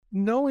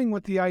knowing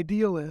what the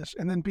ideal is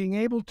and then being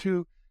able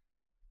to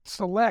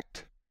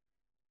select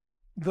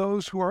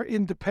those who are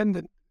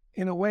independent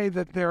in a way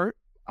that they're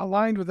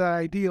aligned with that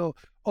ideal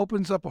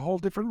opens up a whole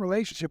different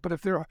relationship. But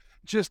if they're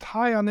just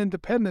high on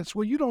independence,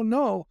 well, you don't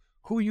know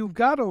who you've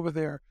got over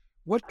there,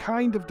 what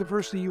kind of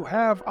diversity you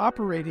have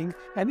operating,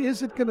 and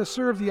is it going to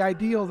serve the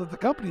ideal that the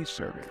company's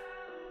serving?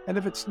 And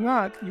if it's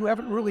not, you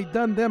haven't really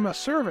done them a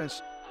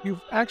service.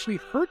 You've actually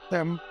hurt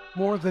them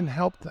more than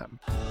helped them.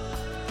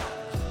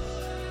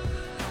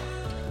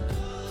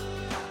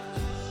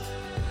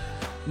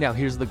 Now,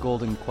 here's the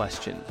golden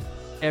question.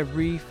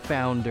 Every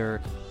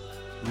founder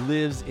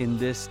lives in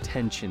this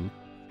tension.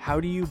 How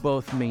do you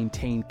both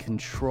maintain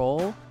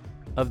control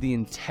of the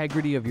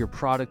integrity of your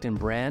product and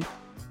brand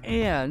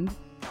and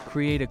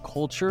create a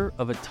culture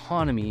of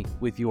autonomy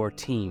with your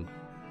team?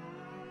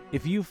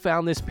 If you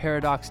found this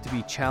paradox to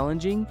be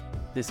challenging,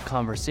 this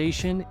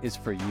conversation is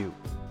for you.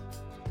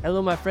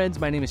 Hello, my friends.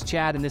 My name is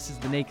Chad, and this is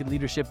the Naked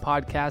Leadership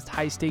Podcast,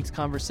 high-stakes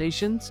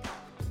conversations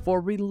for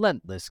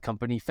relentless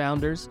company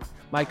founders.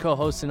 My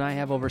co-hosts and I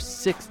have over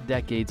 6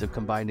 decades of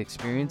combined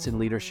experience in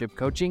leadership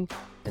coaching,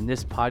 and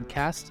this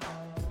podcast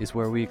is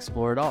where we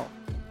explore it all.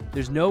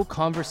 There's no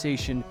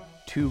conversation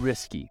too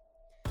risky.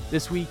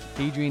 This week,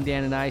 Adrian,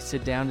 Dan, and I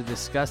sit down to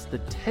discuss the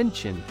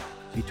tension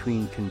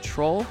between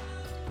control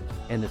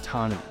and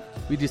autonomy.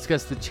 We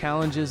discuss the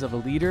challenges of a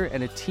leader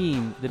and a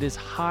team that is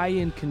high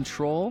in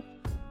control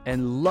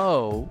and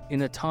low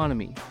in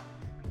autonomy.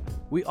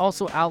 We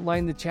also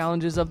outline the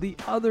challenges of the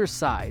other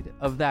side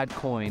of that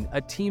coin,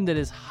 a team that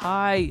is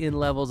high in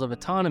levels of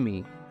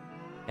autonomy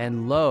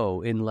and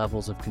low in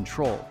levels of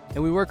control.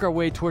 And we work our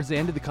way towards the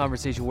end of the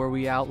conversation where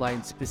we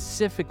outline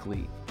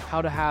specifically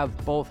how to have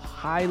both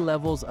high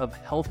levels of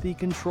healthy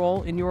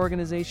control in your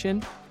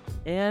organization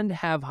and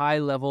have high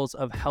levels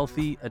of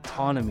healthy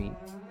autonomy.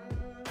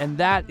 And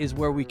that is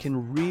where we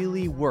can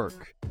really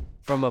work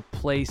from a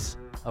place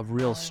of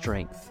real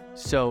strength.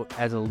 So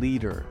as a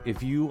leader,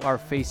 if you are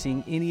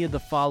facing any of the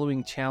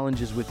following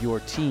challenges with your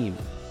team,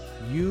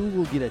 you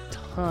will get a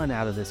ton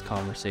out of this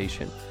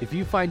conversation. If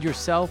you find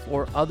yourself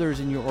or others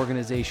in your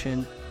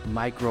organization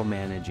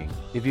micromanaging,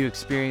 if you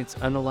experience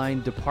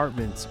unaligned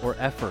departments or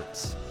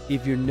efforts,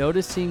 if you're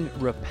noticing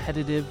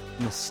repetitive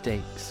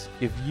mistakes,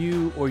 if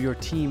you or your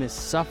team is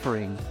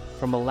suffering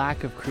from a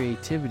lack of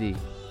creativity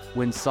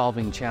when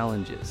solving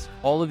challenges.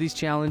 All of these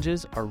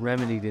challenges are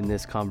remedied in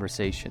this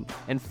conversation.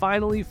 And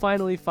finally,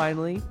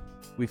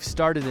 we've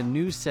started a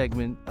new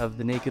segment of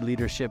the Naked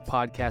Leadership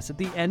Podcast. At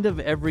the end of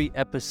every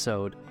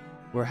episode,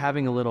 we're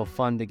having a little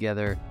fun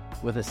together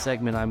with a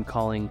segment I'm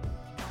calling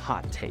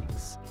Hot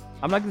Takes.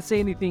 I'm not going to say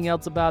anything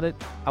else about it.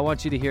 I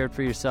want you to hear it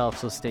for yourself,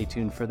 so stay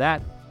tuned for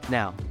that.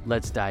 Now,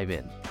 let's dive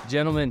in.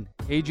 Gentlemen,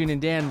 Adrian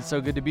and Dan, it's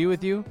so good to be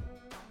with you.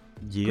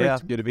 Yeah,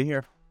 good to be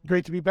here.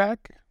 Great to be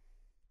back.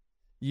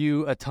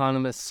 You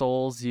autonomous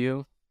souls,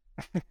 you.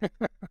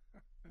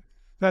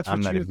 That's what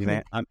I'm not you even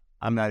think.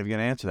 I'm not even going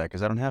to answer that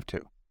because I don't have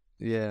to.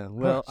 Yeah,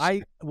 well,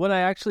 what I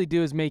actually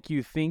do is make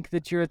you think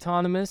that you're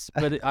autonomous,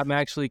 but I'm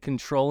actually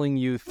controlling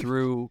you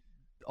through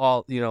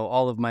all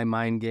of my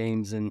mind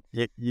games. And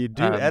You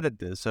do edit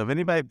this, so if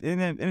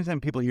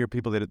anytime people hear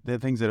the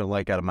things they don't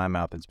like out of my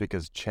mouth, it's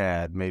because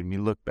Chad made me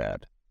look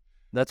bad.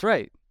 That's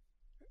right.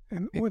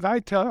 And what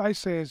I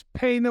say is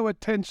pay no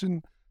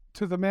attention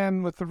to the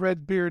man with the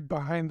red beard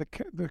behind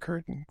the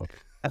curtain.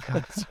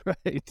 That's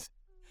right.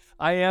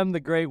 I am the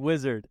great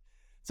wizard.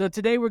 So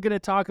today we're going to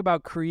talk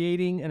about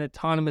creating an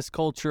autonomous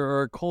culture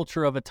or a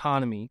culture of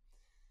autonomy.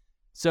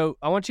 So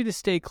I want you to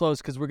stay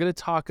close because we're going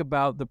to talk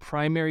about the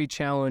primary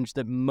challenge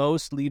that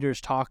most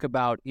leaders talk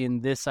about in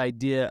this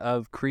idea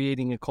of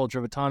creating a culture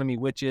of autonomy,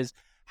 which is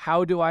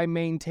how do I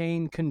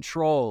maintain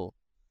control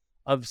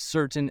of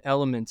certain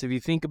elements? If you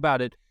think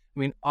about it, I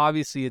mean,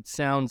 obviously it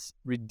sounds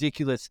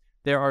ridiculous.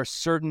 There are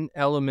certain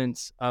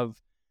elements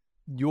of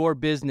your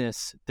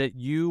business that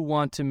you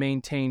want to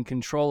maintain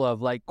control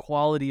of, like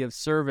quality of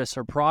service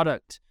or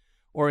product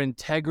or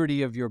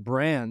integrity of your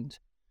brand.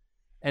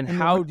 And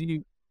how do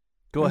you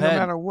go ahead?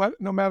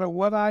 No matter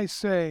what I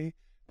say,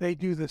 they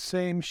do the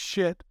same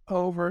shit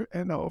over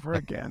and over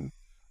again.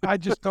 I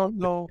just don't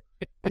know.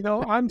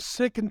 I'm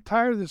sick and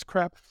tired of this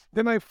crap.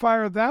 Then I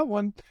fire that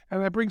one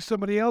and I bring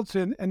somebody else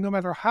in, and no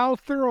matter how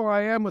thorough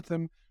I am with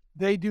them,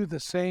 they do the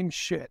same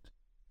shit.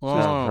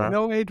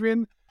 Oh.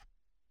 Adrian?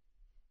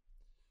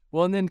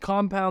 Well, and then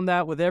compound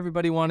that with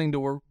everybody wanting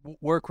to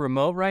work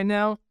remote right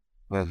now.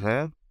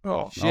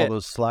 Oh, shit. All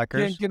those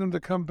slackers. Can't get them to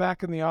come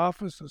back in the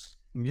office.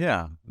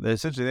 Yeah,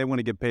 they want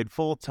to get paid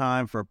full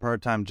time for a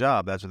part-time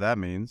job. That's what that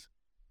means.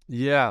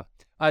 Yeah.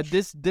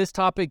 This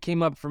topic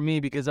came up for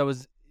me because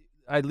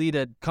I lead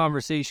a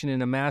conversation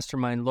in a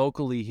mastermind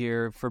locally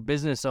here for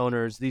business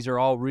owners. These are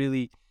all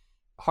really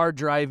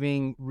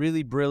hard-driving,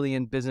 really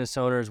brilliant business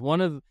owners.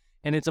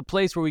 And it's a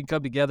place where we can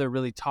come together and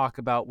really talk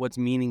about what's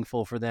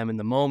meaningful for them in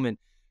the moment.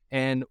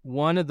 And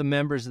one of the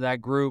members of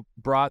that group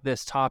brought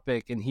this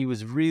topic, and he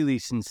was really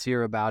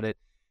sincere about it.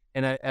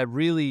 And it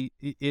really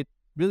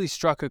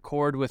struck a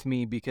chord with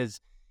me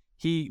because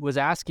he was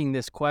asking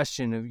this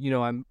question of,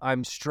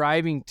 I'm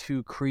striving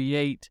to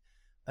create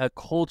a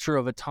culture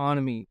of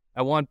autonomy.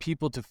 I want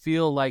people to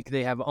feel like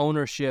they have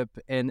ownership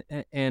and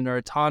are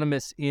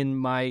autonomous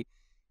in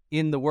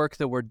the work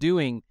that we're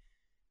doing.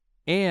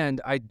 And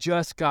I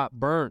just got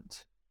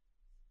burnt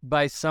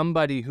by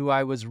somebody who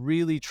I was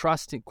really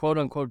trusting, quote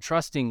unquote,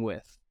 trusting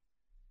with.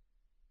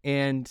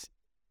 And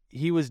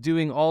he was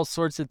doing all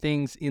sorts of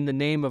things in the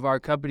name of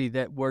our company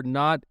that were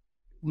not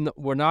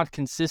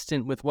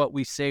consistent with what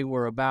we say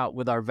we're about,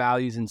 with our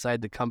values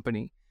inside the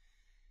company.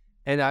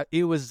 And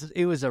it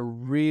was a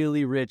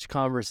really rich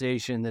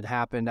conversation that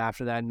happened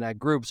after that in that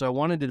group. So I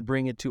wanted to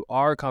bring it to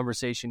our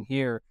conversation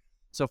here.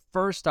 So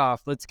first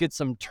off, let's get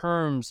some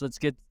terms. Let's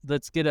get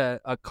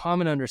a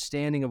common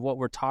understanding of what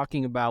we're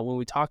talking about when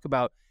we talk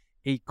about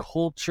a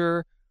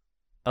culture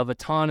of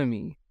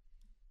autonomy.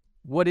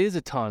 What is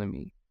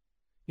autonomy?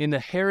 In the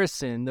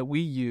Harrison that we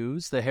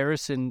use, the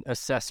Harrison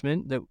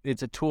assessment, that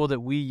it's a tool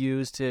that we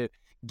use to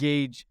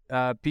gauge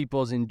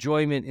people's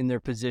enjoyment in their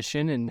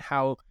position and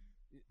how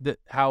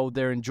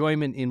their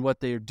enjoyment in what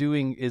they're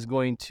doing is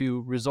going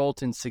to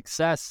result in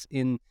success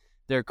in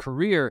their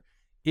career.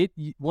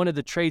 One of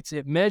the traits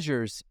it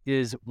measures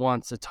is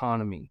wants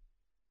autonomy.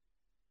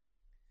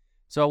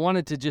 So I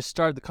wanted to just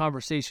start the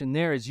conversation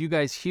there. As you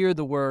guys hear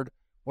the word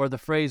or the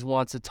phrase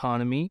wants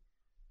autonomy,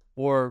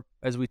 or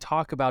as we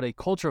talk about a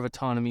culture of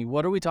autonomy,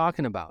 what are we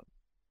talking about?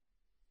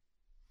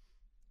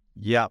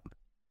 Yep.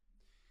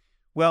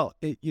 Well,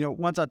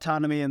 wants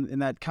autonomy in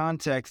that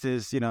context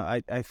is,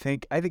 I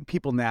think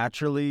people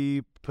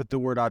naturally put the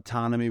word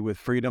autonomy with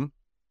freedom,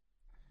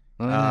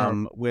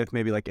 with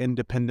maybe like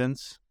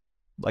independence.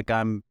 Like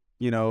I'm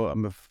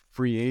a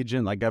free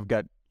agent. Like I've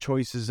got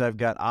choices, I've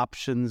got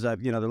options. There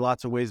are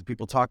lots of ways that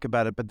people talk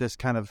about it, but this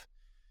kind of,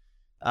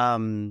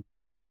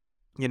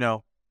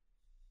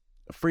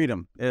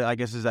 freedom, I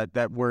guess, is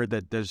that word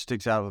that just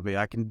sticks out with me.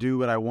 I can do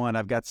what I want.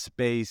 I've got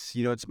space.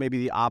 It's maybe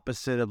the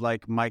opposite of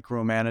like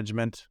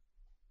micromanagement.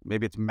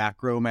 Maybe it's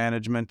macro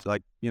management.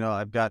 Like,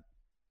 I've got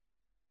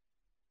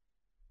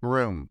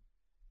room.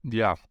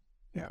 Yeah.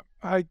 Yeah.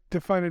 I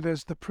define it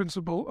as the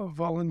principle of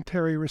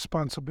voluntary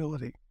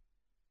responsibility.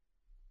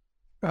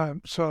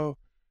 So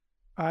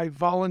I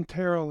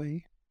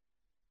voluntarily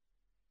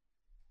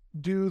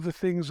do the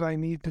things I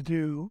need to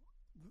do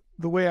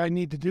the way I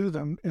need to do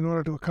them in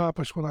order to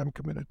accomplish what I'm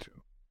committed to,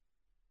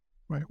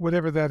 right?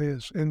 Whatever that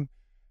is. And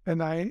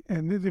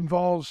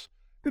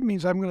it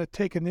means I'm going to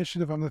take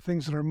initiative on the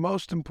things that are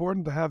most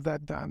important to have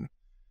that done.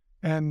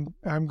 And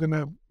I'm going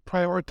to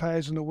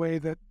prioritize in a way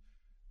that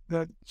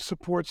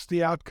supports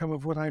the outcome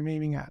of what I'm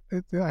aiming at.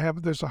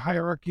 There's a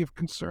hierarchy of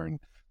concern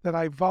that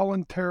I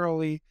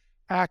voluntarily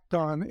act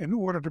on in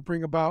order to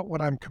bring about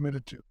what I'm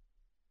committed to.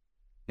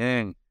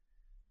 Dang.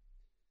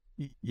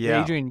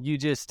 Yeah. Adrian, you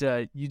just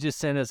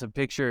sent us a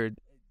picture,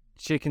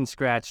 chicken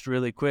scratched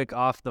really quick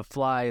off the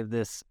fly, of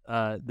this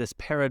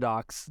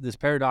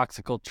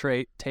paradoxical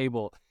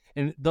table.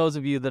 And those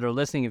of you that are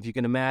listening, if you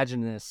can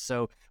imagine this,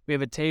 so we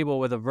have a table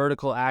with a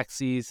vertical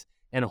axis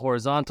and a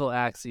horizontal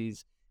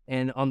axis,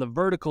 and on the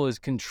vertical is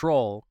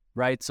control,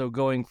 right? So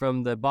going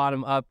from the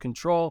bottom up,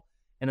 control,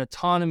 and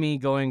autonomy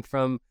going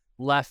from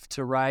left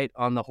to right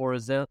on the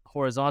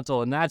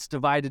horizontal, and that's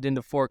divided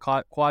into 4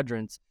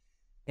 quadrants.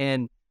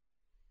 And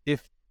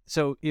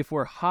if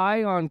we're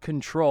high on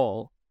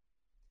control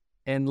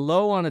and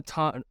low on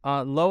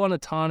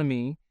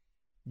autonomy,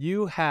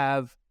 you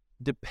have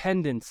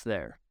dependence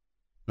there.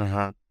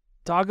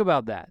 Talk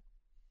about that.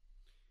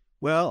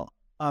 Well,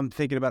 I'm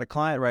thinking about a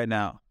client right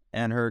now,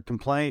 and her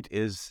complaint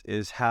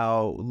is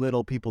how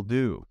little people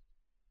do.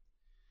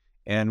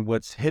 And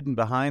what's hidden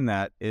behind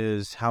that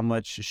is how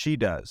much she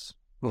does.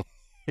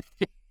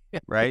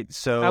 Right?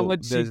 So how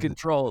much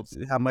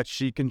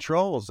she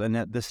controls, and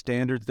the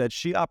standards that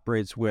she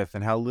operates with,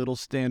 and how little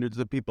standards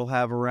that people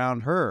have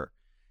around her.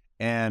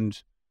 And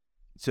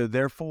so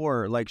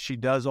therefore, like, she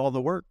does all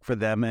the work for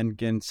them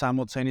and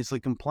simultaneously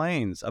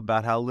complains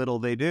about how little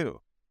they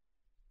do.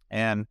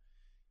 And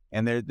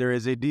there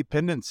is a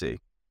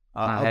dependency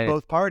of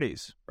both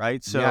parties,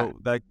 right? So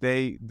like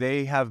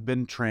they have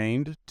been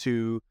trained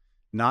to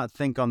not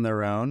think on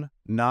their own,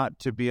 not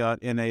to be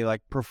in a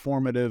like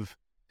performative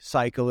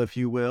cycle, if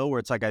you will, where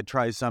it's like I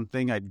try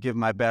something, I'd give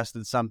my best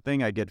at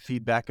something, I get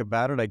feedback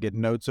about it, I get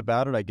notes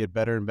about it, I get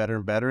better and better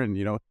and better, and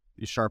you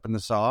sharpen the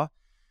saw.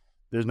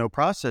 There's no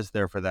process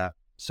there for that.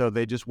 So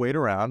they just wait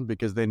around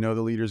because they know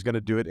the leader's going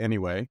to do it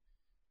anyway.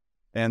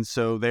 And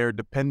so they're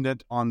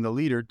dependent on the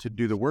leader to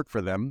do the work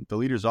for them. The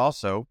leaders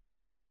also,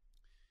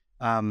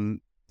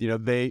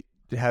 they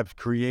have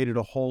created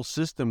a whole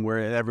system where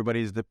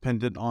everybody's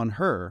dependent on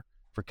her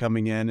for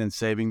coming in and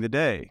saving the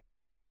day.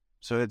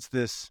 So it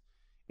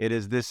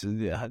is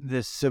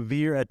this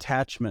severe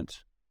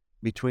attachment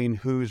between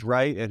who's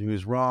right and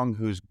who's wrong,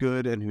 who's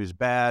good and who's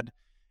bad.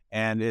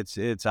 And it's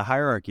a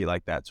hierarchy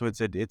like that. So it's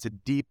a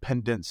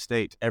dependent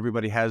state.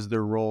 Everybody has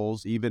their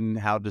roles, even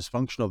how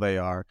dysfunctional they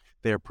are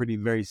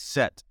very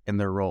set in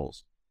their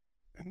roles.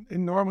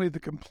 And normally the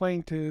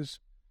complaint is,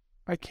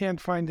 I can't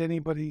find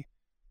anybody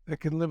that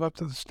can live up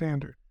to the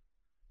standard.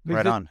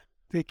 Right on.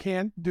 they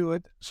can't do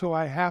it, so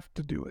I have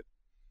to do it.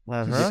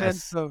 Uh-huh. A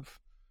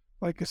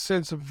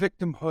sense of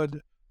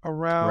victimhood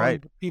around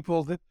Right.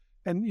 people that,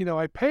 and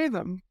I pay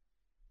them,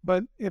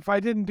 but if I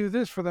didn't do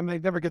this for them,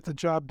 they'd never get the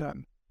job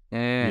done.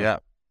 Yeah.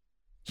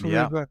 So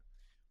Yeah. there's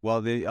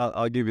Well,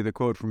 I'll give you the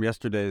quote from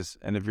yesterday's,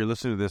 and if you're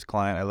listening to this,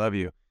 client, I love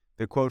you.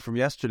 The quote from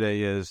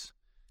yesterday is,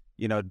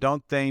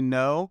 don't they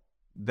know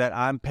that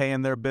I'm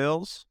paying their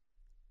bills?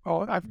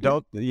 Oh,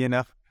 Don't,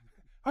 that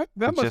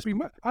it's must be.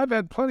 I've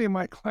had plenty of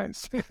my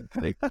clients say the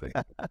same thing.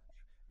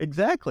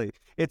 Exactly.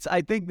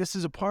 I think this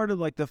is a part of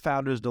like the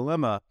founder's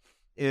dilemma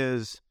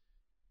is,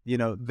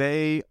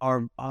 they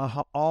are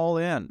all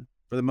in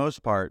for the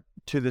most part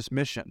to this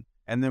mission.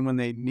 And then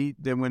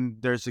when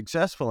they're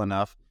successful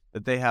enough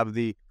that they have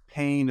the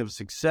pain of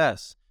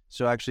success.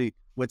 So actually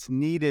what's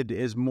needed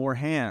is more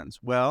hands.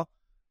 Well,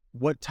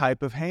 what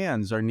type of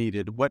hands are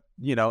needed? What,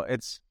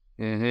 it's,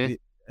 and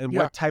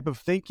what type of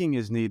thinking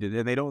is needed?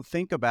 And they don't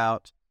think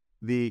about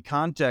the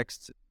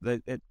context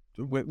that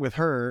with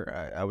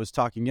her, I was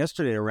talking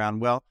yesterday around,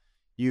 well,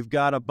 you've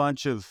got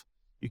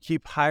you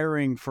keep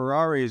hiring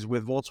Ferraris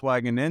with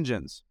Volkswagen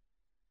engines,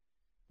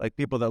 like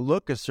people that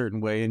look a certain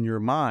way in your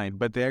mind,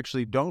 but they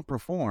actually don't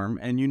perform.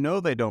 And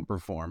they don't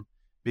perform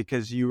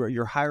because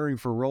you're hiring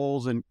for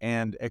roles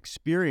and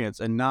experience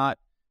and not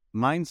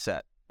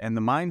mindset. And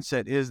the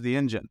mindset is the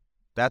engine.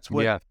 That's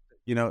what,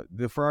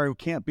 the Ferrari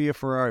can't be a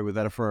Ferrari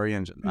without a Ferrari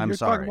engine. I'm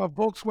sorry. You're talking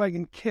about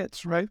Volkswagen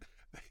kits, right?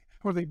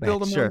 Where they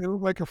build them Sure. and they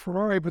look like a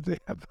Ferrari, but they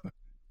have the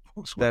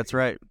Volkswagen. That's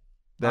right.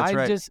 That's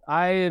right.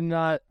 I am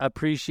not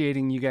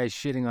appreciating you guys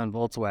shitting on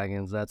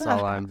Volkswagens. That's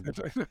all I'm.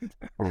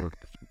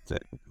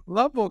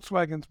 Love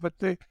Volkswagens, but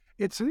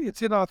it's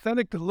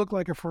inauthentic to look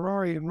like a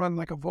Ferrari and run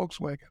like a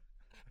Volkswagen.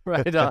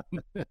 Right on.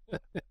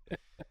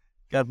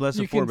 God bless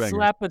the You can four-banger.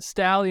 slap a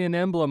stallion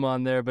emblem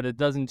on there, but it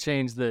doesn't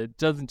change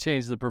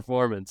the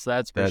performance.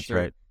 That's for sure.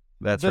 Right.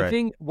 That's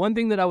right. One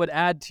thing that I would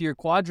add to your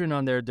quadrant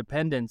on their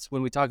dependence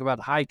when we talk about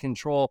high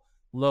control,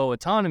 low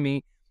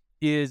autonomy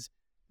is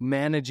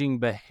managing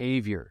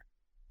behavior.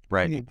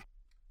 Right.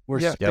 We're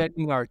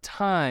spending our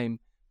time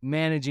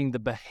managing the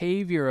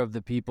behavior of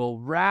the people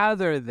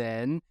rather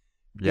than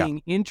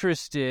being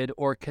interested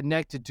or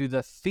connected to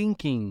the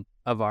thinking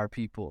of our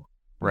people.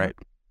 Right.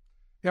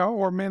 Yeah,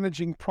 or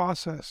managing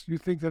process. You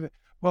think that,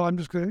 I'm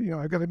just going to,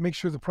 I've got to make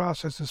sure the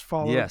process is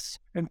followed. Yes.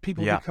 And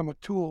people become a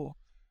tool.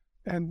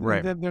 And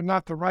right. then they're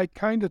not the right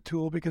kind of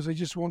tool because they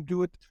just won't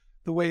do it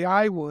the way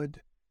I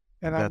would.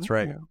 And that's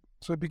right.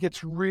 So it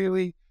gets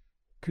really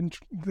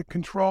the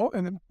control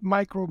and then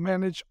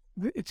micromanage.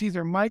 It's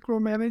either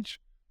micromanage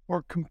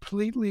or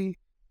completely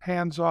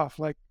hands off,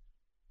 like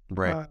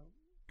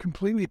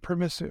completely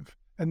permissive.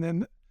 And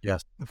then the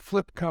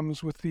flip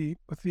comes with the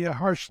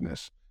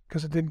harshness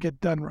because it didn't get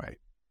done right.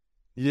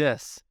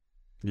 Yes.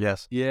 Yeah.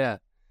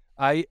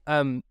 You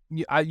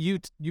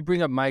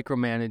bring up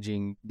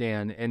micromanaging,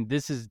 Dan, and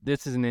this is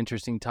an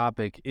interesting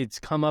topic. It's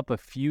come up a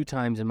few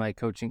times in my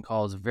coaching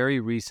calls very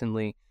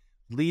recently.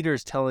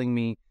 Leaders telling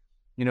me,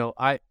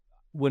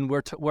 when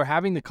we're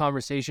having the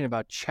conversation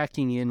about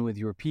checking in with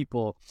your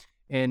people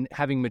and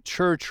having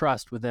mature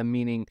trust with them,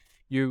 meaning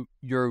you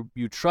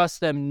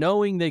trust them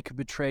knowing they could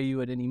betray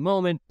you at any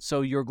moment,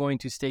 so you're going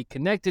to stay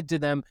connected to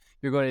them.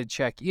 You're going to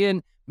check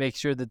in, make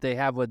sure that they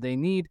have what they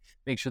need,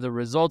 make sure the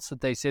results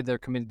that they say they're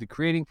committed to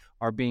creating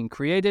are being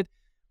created,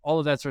 all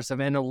of that sort of stuff.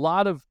 And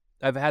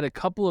I've had a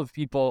couple of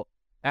people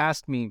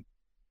ask me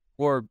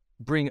or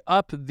bring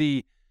up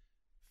the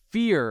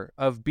fear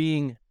of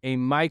being a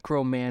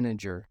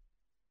micromanager.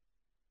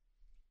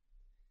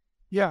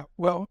 Yeah,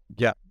 well,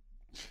 yeah.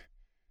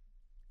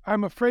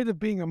 I'm afraid of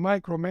being a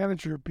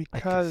micromanager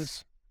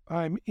because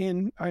I'm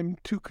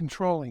too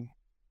controlling.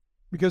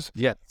 Because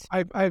it's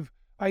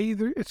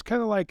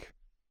kind of like,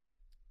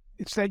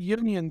 it's that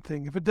union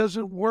thing. If it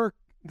doesn't work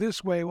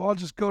this way, well, I'll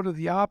just go to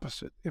the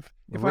opposite. If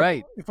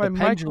I'm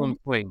pendulum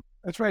swing.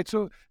 That's right.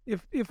 So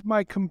if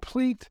my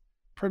complete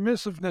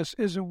permissiveness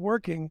isn't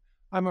working,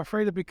 I'm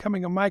afraid of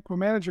becoming a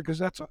micromanager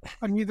because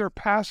I'm either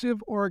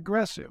passive or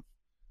aggressive.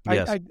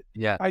 Yes.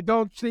 I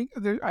don't think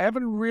I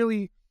haven't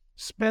really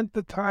spent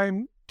the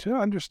time to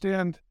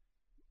understand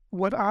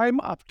what I'm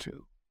up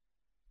to.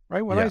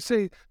 Right? When I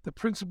say the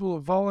principle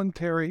of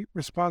voluntary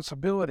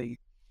responsibility,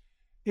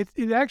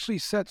 it actually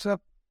sets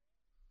up,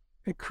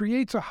 it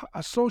creates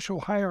a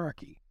social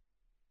hierarchy.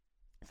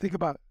 Think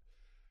about it.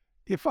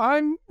 If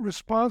I'm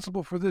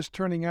responsible for this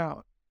turning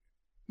out,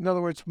 in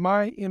other words,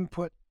 my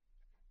input,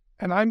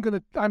 and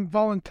I'm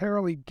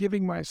voluntarily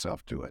giving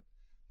myself to it,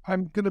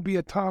 I'm going to be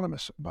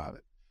autonomous about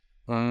it.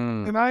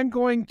 And I'm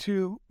going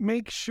to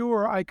make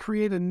sure I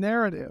create a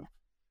narrative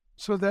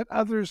so that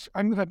others,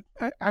 I'm going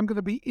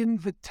to be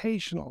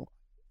invitational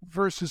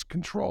versus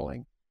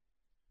controlling.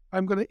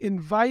 I'm going to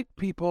invite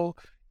people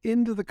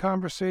into the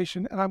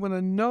conversation, and I'm going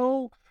to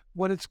know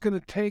what it's going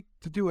to take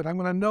to do it. I'm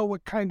going to know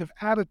what kind of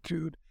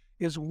attitude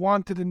is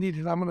wanted and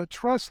needed. I'm going to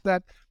trust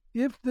that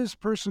if this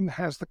person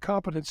has the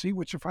competency,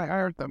 which if I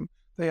hired them,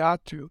 they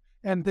ought to,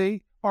 and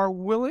they are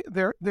willing,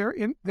 they're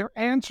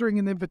answering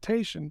an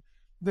invitation,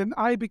 then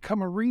I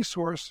become a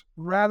resource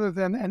rather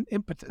than an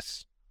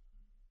impetus.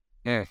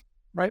 Yeah.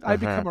 Right? I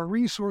become a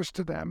resource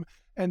to them,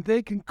 and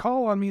they can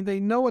call on me. They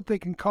know what they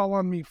can call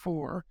on me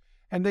for,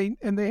 and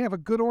they have a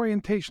good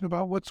orientation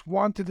about what's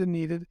wanted and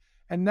needed.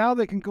 And now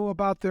they can go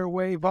about their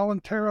way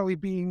voluntarily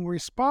being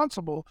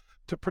responsible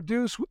to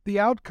produce the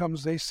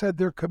outcomes they said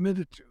they're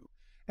committed to.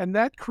 And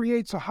that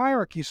creates a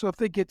hierarchy. So if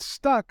they get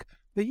stuck,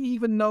 they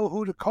even know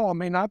who to call. It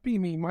may not be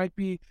me, might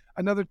be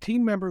another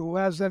team member who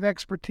has that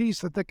expertise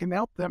that can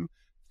help them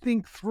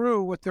think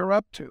through what they're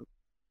up to.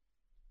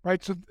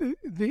 Right? So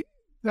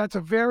that's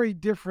a very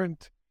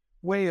different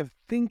way of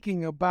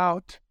thinking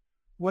about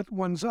what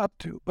one's up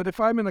to. But if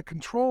I'm in a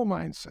control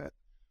mindset,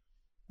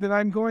 then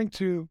I'm going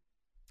to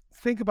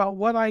think about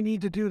what I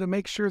need to do to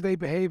make sure they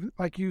behave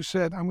like you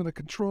said. I'm going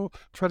to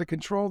try to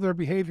control their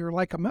behavior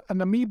like an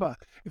amoeba.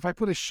 If I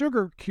put a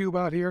sugar cube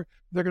out here,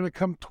 they're going to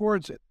come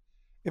towards it.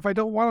 If I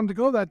don't want them to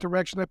go that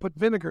direction, I put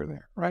vinegar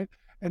there, right?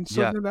 And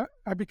so then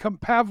I become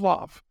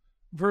Pavlov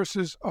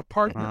versus a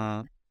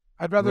partner.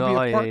 I'd rather be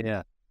a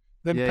partner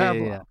than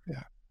Pavlov.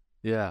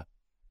 Yeah.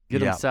 Get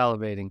them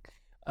salivating.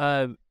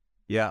 Go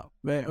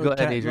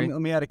ahead, Adrian.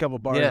 Let me add a couple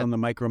bars on the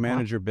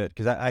micromanager bit,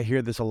 because I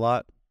hear this a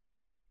lot,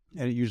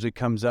 and it usually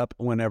comes up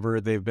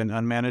whenever they've been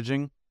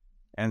unmanaging,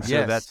 and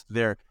so that's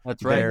right.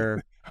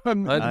 They're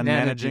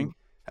unmanaging,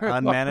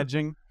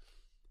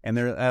 and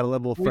they're at a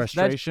level of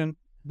frustration.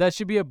 That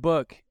should be a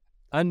book.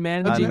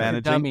 Unmanaging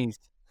for Dummies.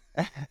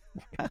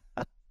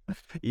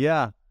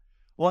 Yeah.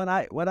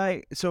 Well,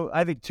 so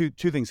I think two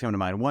things come to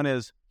mind. One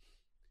is,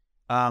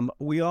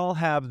 we all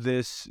have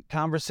this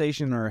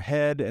conversation in our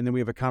head, and then we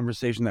have a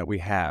conversation that we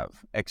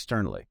have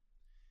externally.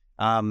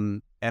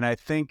 And I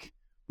think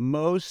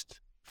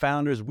most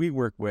founders we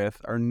work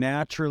with are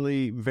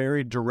naturally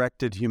very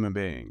directed human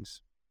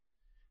beings,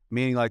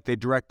 meaning like they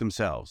direct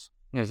themselves,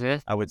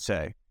 I would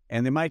say.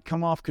 And they might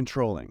come off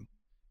controlling,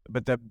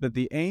 but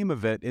the aim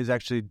of it is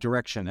actually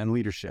direction and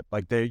leadership.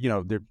 Like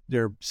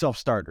they're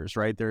self-starters,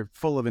 right? They're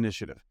full of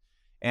initiative.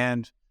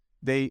 And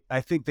I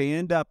think they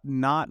end up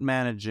not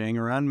managing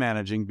or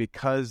unmanaging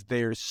because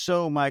they're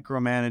so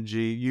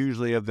micromanaging,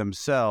 usually of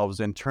themselves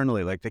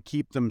internally. Like they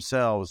keep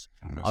themselves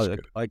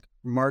like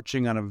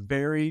marching on a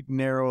very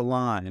narrow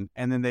line,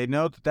 and then they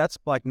know that that's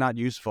like not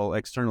useful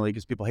externally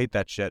because people hate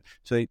that shit.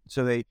 So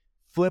they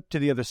flip to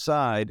the other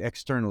side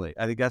externally.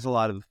 I think that's a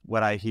lot of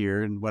what I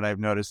hear and what I've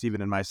noticed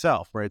even in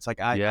myself, where it's like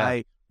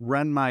I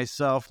run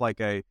myself like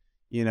a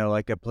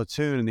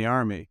platoon in the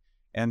army,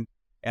 and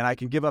I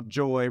can give up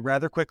joy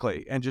rather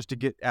quickly and just to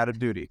get out of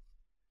duty,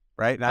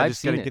 right? And I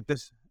just got to get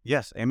this.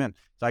 Yes, amen.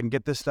 So I can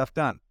get this stuff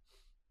done.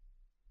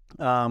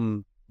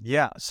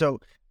 So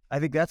I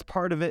think that's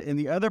part of it. And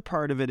the other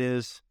part of it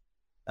is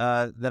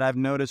that I've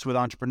noticed with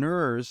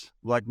entrepreneurs,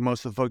 like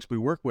most of the folks we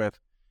work with,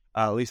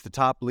 at least the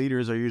top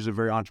leaders are usually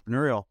very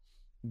entrepreneurial.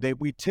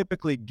 We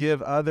typically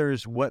give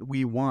others what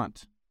we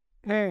want.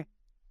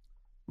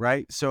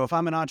 Right? So if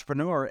I'm an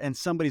entrepreneur and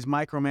somebody's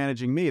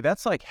micromanaging me,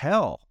 that's like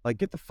hell. Like,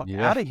 get the fuck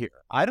out of here.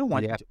 I don't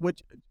want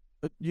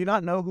you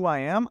not know who I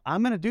am?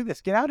 I'm going to do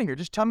this. Get out of here.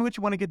 Just tell me what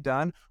you want to get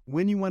done,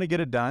 when you want to get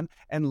it done,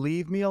 and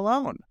leave me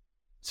alone.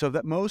 So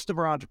that most of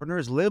our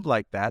entrepreneurs live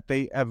like that.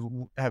 They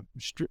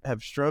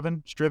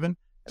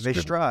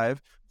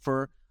strive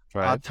for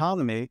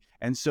autonomy.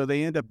 And so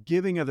they end up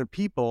giving other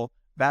people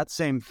that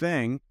same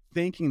thing,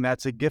 thinking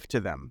that's a gift to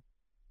them.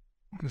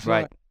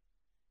 Right.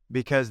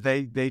 Because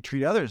they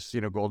treat others,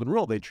 golden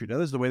rule, they treat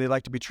others the way they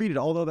like to be treated,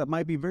 although that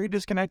might be very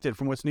disconnected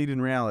from what's needed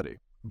in reality.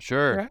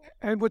 Sure.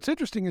 And what's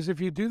interesting is if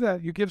you do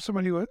that, you give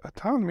somebody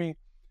autonomy,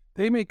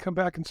 they may come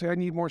back and say, I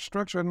need more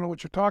structure. I don't know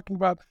what you're talking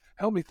about.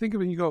 Help me think of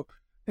it. And you go,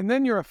 and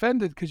then you're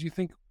offended because you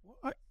think,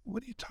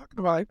 what are you talking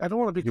about? I don't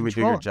want to be controlling. You want me to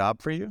do your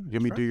job for you? You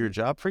want me to do your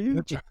job for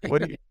you?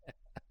 What do you...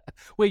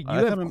 Wait,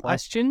 you have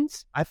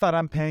questions? I thought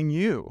I'm paying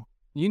you.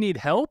 You need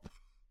help?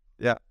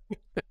 Yeah.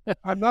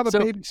 I'm not a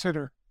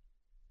babysitter.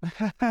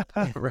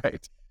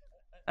 Right.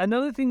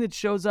 Another thing that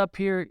shows up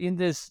here in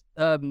this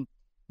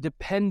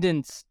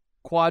dependence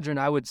quadrant,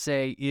 I would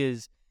say,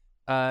 is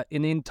an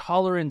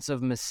intolerance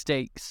of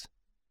mistakes.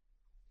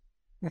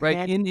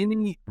 Right? In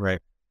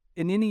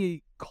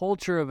any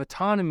culture of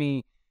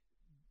autonomy,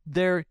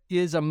 there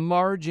is a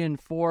margin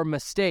for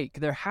mistake.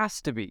 There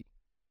has to be.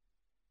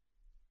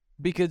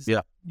 Because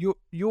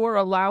you're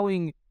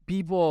allowing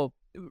people,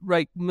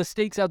 right,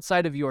 mistakes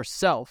outside of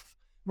yourself.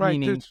 Right.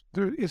 Meaning,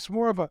 it's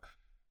more of a,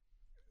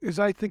 as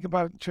I think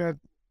about it, Chad,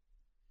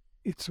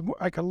 it's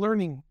like a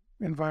learning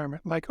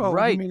environment. Like, you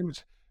made a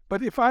mistake.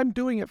 But if I'm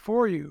doing it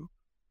for you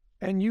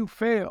and you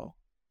fail,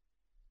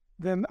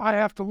 then I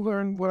have to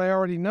learn what I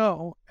already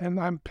know, and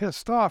I'm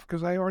pissed off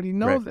because I already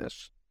know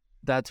this.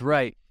 That's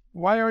right.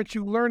 Why aren't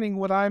you learning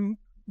what I'm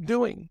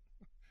doing?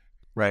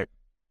 Right.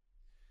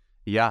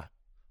 Yeah.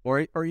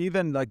 Or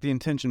even like the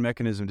intention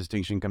mechanism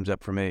distinction comes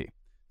up for me.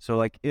 So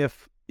like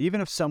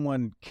even if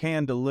someone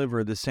can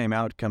deliver the same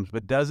outcomes,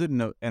 but does it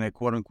in a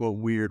quote unquote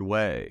weird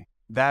way,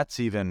 that's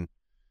even,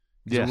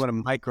 we want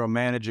to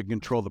micromanage and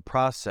control the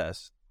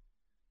process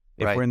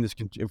if we're in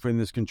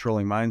this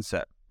controlling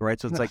mindset. right?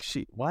 So it's like,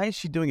 why is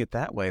she doing it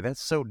that way?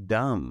 That's so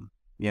dumb.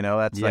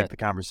 That's like the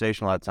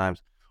conversation a lot of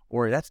times.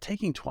 Or that's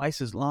taking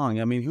twice as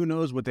long. I mean, who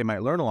knows what they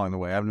might learn along the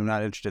way? I'm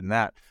not interested in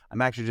that.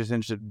 I'm actually just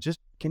interested.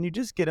 Can you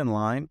just get in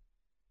line?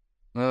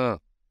 Can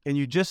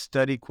you just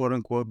study quote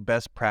unquote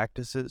best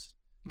practices?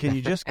 Can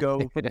you just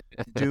go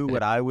do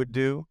what I would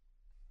do?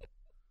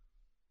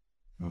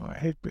 Oh, I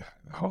hate the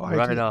whole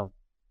Right idea. on.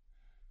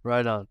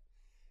 Right on.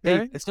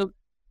 Okay. Hey, so,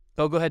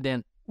 go ahead,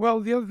 Dan. Well,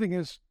 the other thing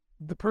is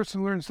the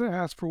person learns to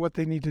ask for what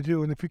they need to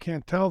do, and if you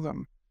can't tell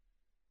them,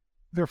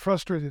 they're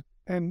frustrated.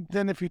 And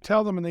then if you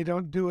tell them and they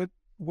don't do it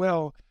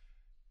well,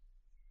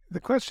 the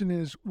question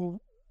is,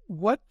 well,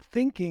 what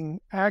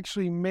thinking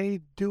actually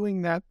made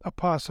doing that a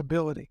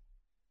possibility?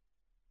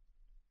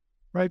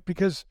 Right?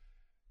 Because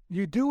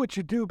you do what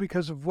you do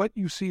because of what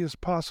you see as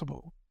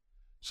possible.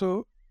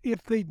 So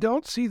if they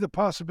don't see the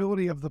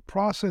possibility of the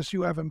process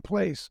you have in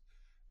place,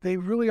 they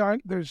really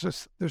aren't.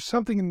 There's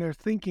something in their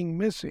thinking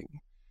missing,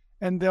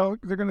 and they're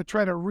going to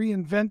try to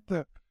reinvent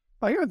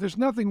there's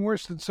nothing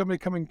worse than somebody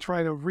coming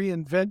try to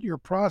reinvent your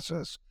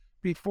process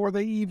before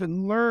they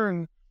even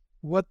learn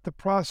what the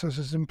process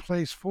is in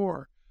place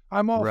for.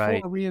 I'm all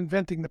for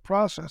reinventing the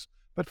process,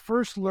 but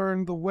first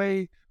learn the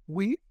way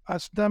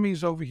us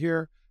dummies over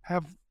here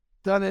have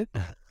done it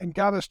and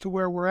got us to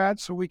where we're at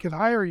so we can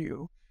hire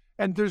you.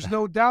 And there's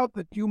no doubt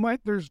that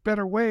there's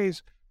better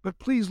ways, but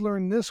please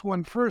learn this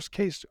one first,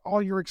 in case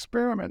all your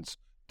experiments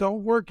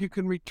don't work. You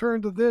can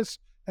return to this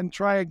and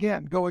try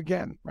again, go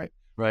again, right?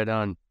 Right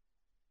on.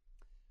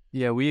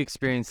 Yeah, we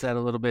experienced that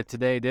a little bit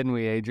today, didn't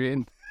we,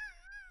 Adrian?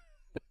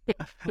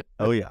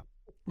 Oh, yeah.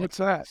 What's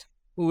that?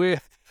 We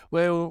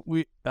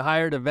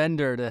hired a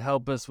vendor to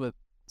help us with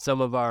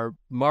some of our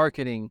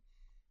marketing,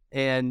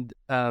 and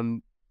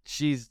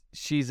she's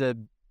a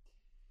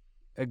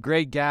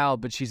great gal,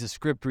 but she's a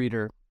script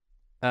reader,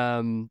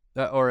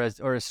 or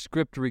a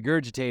script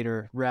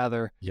regurgitator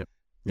rather. Yep.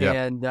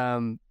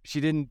 And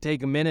she didn't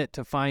take a minute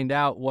to find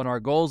out what our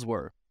goals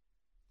were.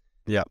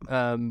 Yeah.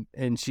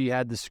 And she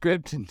had the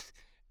script, and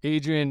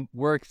Adrian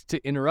worked to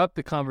interrupt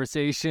the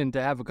conversation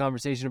to have a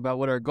conversation about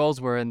what our goals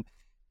were, and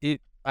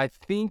I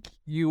think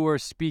you were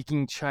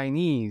speaking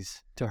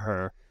Chinese to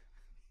her.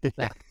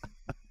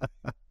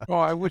 Oh,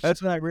 I wish.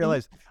 That's when I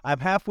realized I'm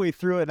halfway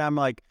through it, and I'm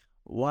like,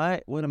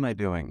 "What? What am I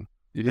doing?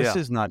 This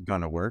is not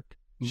going to work."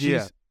 She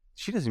doesn't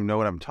even know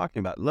what I'm talking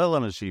about, let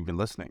alone is she even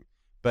listening.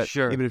 But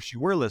even if she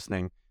were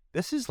listening,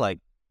 this is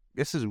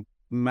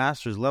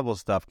master's level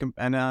stuff.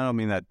 And I don't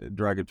mean that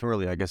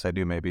derogatorily. I guess I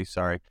do, maybe.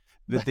 Sorry.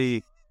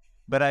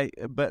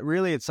 But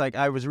really, it's like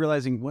I was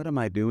realizing, what am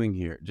I doing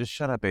here? Just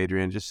shut up,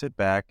 Adrian. Just sit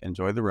back,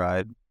 enjoy the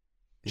ride.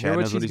 Hear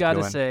what she's got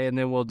to say, and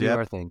then we'll do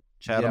our thing.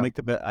 Chad will make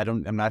the bet.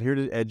 I'm not here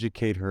to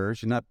educate her.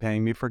 She's not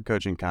paying me for a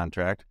coaching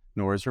contract,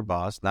 nor is her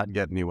boss. Not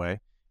yet, anyway.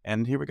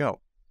 And here we go.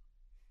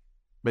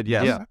 But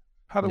yes,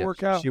 how'd it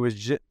work out? She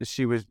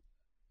was.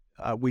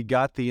 We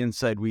got the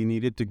insight we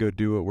needed to go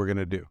do what we're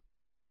gonna do.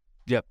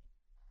 Yep.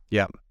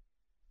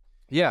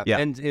 Yeah.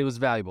 And it was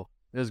valuable.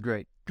 It was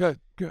great. Good.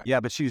 Yeah,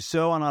 but she was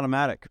so on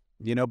automatic,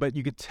 but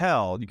you could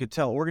tell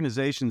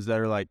organizations that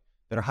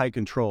are high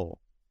control.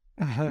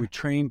 We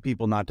train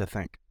people not to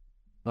think.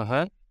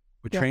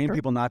 We train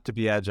people not to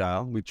be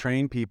agile. We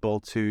train people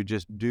to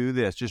just do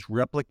this, just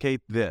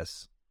replicate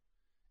this.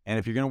 And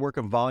if you're going to work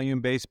a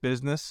volume-based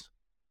business,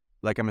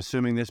 like I'm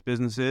assuming this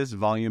business is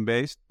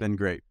volume-based, then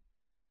great.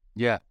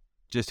 Yeah.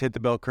 Just hit the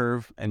bell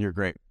curve and you're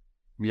great.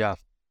 Yeah.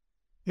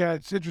 Yeah,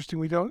 it's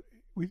interesting.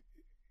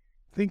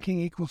 Thinking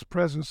equals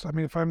presence. I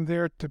mean, if I'm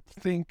there to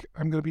think,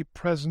 I'm going to be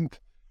present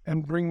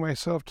and bring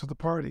myself to the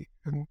party.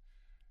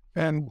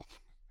 And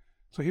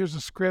so here's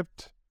a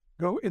script.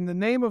 Go in the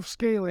name of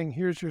scaling.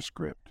 Here's your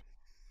script.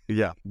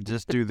 Yeah,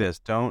 just do this.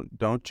 Don't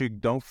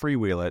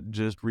freewheel it.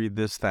 Just read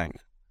this thing.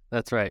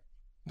 That's right.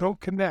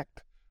 Don't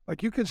connect.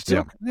 Like you can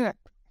still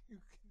connect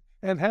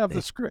and have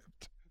the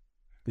script.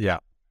 Yeah.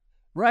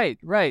 Right.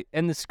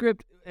 And the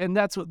script, and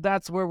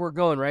that's where we're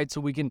going, right?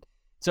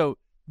 So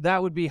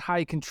that would be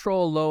high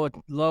control,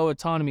 low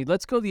autonomy.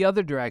 Let's go the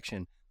other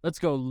direction. Let's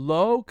go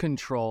low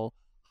control,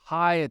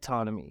 high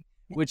autonomy,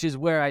 which is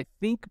where I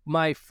think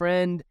my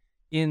friend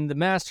in the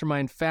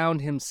mastermind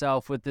found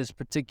himself with this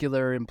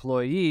particular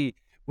employee,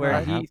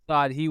 where he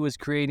thought he was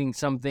creating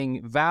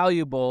something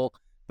valuable,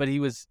 but he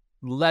was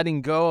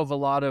letting go of a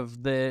lot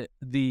of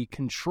the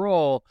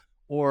control.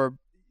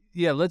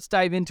 Let's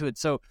dive into it.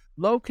 So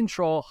low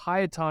control, high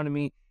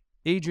autonomy.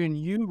 Adrian,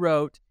 you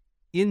wrote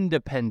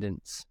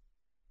independence.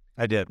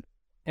 I did.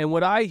 And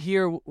what I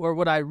hear or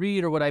what I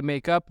read or what I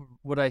make up,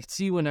 what I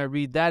see when I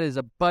read that is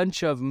a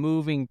bunch of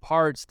moving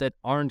parts that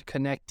aren't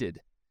connected.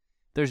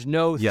 There's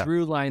no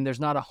through line. There's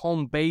not a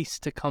home base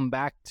to come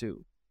back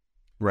to.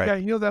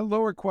 Right. Yeah, that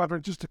lower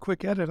quadrant, just a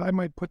quick edit, I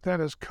might put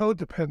that as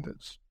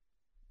codependence.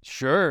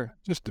 Sure.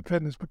 Just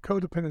dependence, but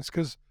codependence,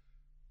 because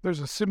there's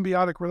a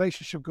symbiotic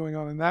relationship going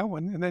on in that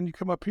one. And then you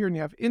come up here and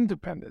you have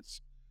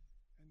independence.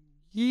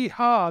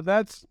 Yeehaw,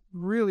 that's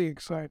really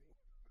exciting.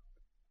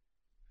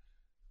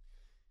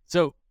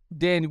 So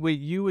Dan, wait,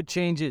 you would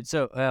change it.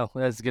 So, well,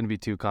 that's going to be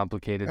too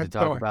complicated to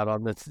talk about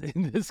on this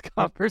in this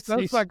conversation.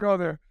 Let's not go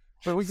there.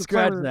 But we can play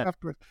Scratch with it that.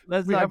 afterwards.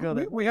 Let's not go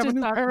there. We Let's have a just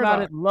new talk paradigm.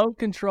 about it. Low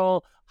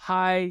control,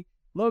 high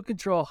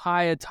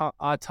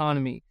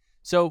autonomy.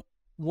 So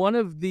one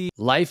of the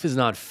life is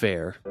not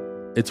fair.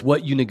 It's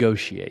what you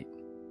negotiate.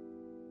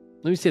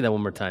 Let me say that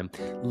one more time.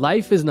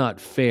 Life is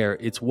not fair.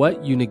 It's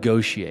what you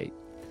negotiate.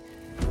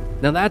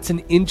 Now that's an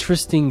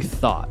interesting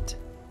thought.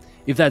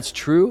 If that's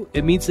true,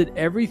 it means that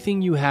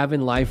everything you have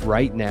in life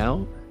right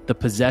now, the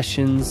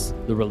possessions,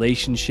 the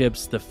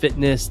relationships, the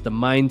fitness, the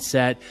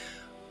mindset,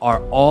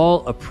 are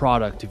all a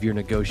product of your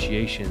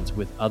negotiations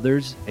with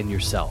others and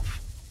yourself.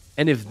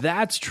 And if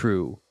that's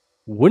true,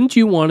 wouldn't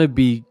you want to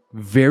be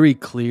very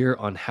clear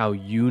on how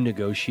you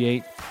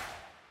negotiate?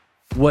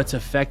 What's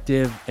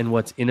effective and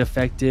what's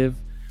ineffective?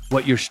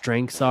 What your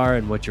strengths are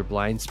and what your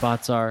blind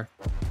spots are?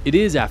 It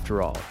is,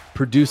 after all,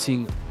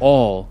 producing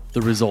all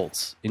the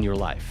results in your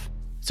life.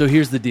 So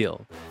here's the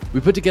deal. We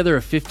put together a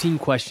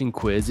 15-question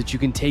quiz that you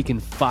can take in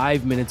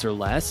 5 minutes or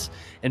less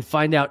and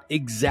find out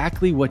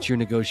exactly what your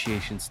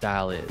negotiation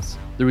style is.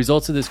 The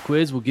results of this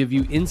quiz will give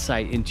you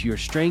insight into your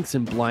strengths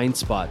and blind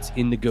spots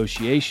in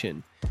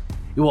negotiation.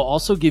 It will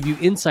also give you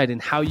insight in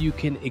how you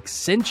can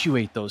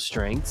accentuate those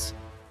strengths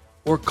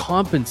or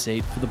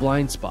compensate for the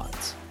blind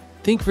spots.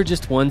 Think for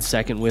just 1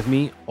 second with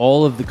me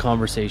all of the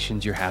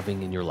conversations you're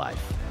having in your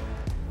life.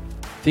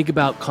 Think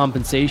about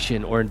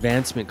compensation or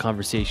advancement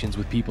conversations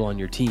with people on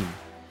your team,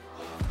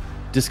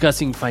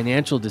 discussing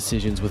financial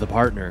decisions with a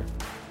partner,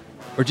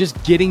 or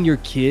just getting your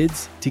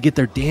kids to get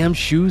their damn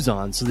shoes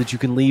on so that you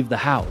can leave the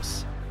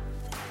house.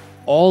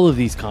 All of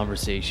these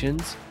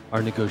conversations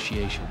are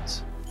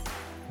negotiations.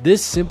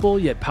 This simple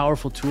yet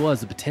powerful tool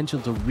has the potential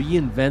to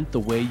reinvent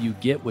the way you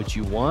get what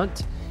you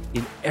want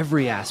in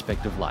every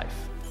aspect of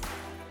life.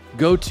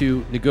 Go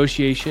to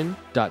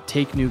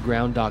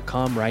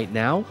negotiation.takenewground.com right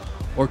now,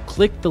 or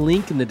click the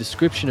link in the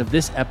description of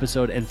this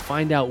episode and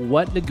find out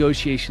what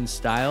negotiation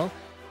style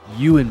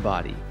you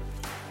embody.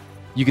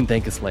 You can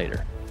thank us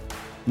later.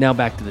 Now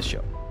back to the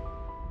show.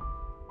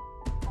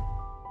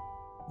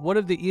 One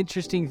of the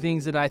interesting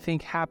things that I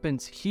think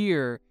happens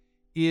here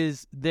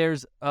is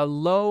there's a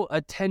low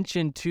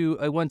attention to,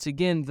 once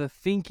again, the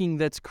thinking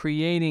that's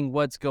creating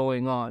what's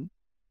going on.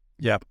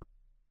 Yep.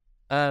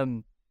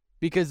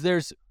 Because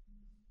there's,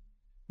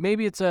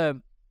 maybe it's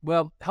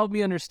well, help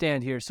me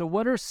understand here. So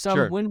what are some,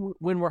 Sure.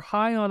 when we're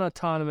high on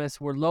autonomous,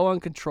 we're low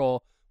on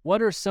control,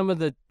 what are some of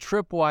the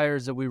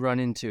tripwires that we run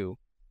into?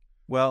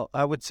 Well,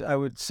 I would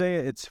say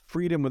it's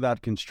freedom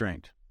without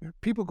constraint.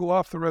 People go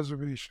off the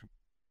reservation.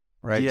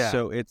 Right. Yeah.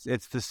 So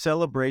it's the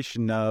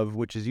celebration of,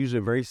 which is usually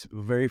a very,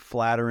 very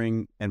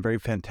flattering and very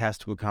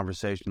fantastical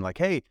conversation. Like,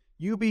 hey,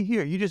 you be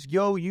here. You just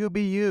go, you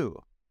be you.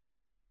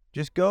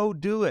 Just go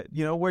do it.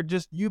 We're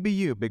just, you be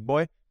you, big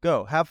boy.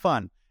 Go, have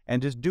fun,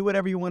 and just do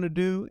whatever you want to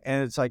do.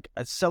 And it's like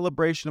a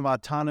celebration of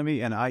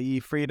autonomy and i.e.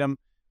 freedom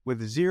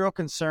with zero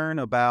concern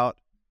about,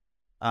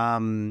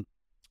 any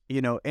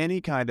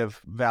kind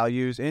of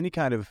values, any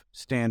kind of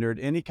standard,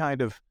 any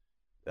kind of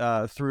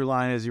through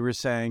line, as you were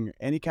saying,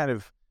 any kind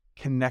of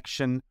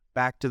connection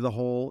back to the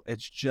whole.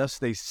 It's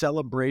just a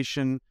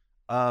celebration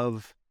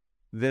of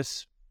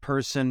this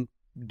person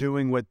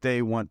doing what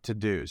they want to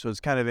do. So it's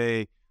kind of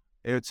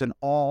it's an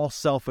all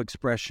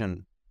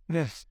self-expression.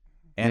 Yes.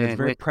 And it's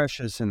very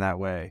precious in that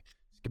way,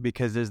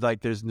 because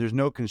there's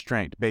no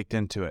constraint baked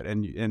into it.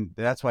 And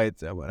that's why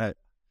it's there's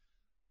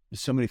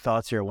so many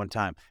thoughts here at one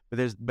time, but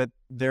it's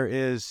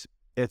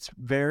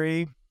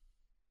very,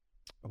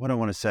 what do I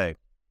want to say?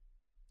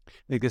 I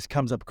think this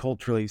comes up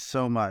culturally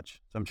so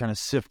much, so I'm trying to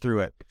sift through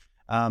it.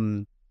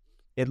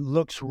 It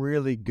looks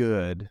really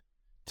good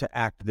to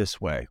act this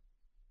way.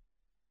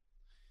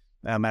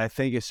 I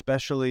think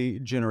especially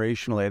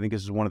generationally, I think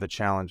this is one of the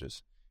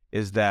challenges,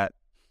 is that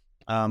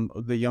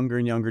the younger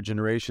and younger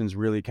generations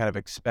really kind of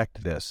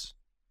expect this.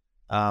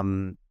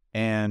 And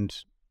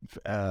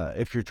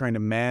if you're trying to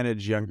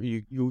manage younger,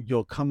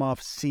 you'll come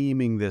off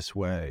seeming this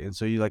way. And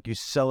so you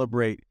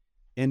celebrate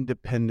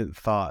independent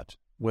thought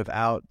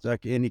without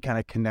any kind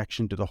of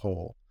connection to the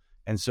whole.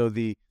 And so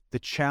the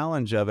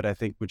challenge of it, I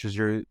think, which was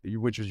your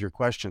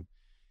question,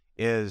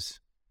 is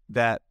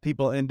that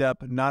people end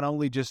up not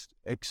only just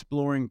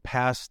exploring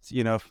past,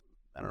 I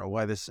don't know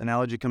why this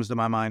analogy comes to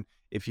my mind.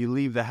 If you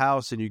leave the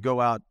house and you go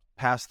out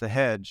past the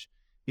hedge,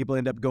 people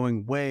end up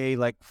going way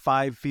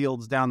 5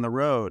 fields down the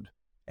road,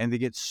 and they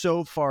get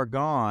so far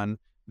gone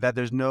that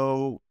there's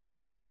no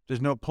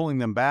pulling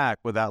them back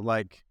without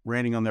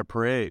raining on their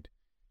parade.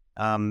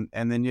 And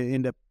then you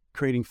end up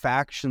creating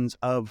factions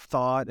of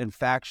thought and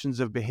factions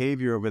of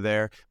behavior over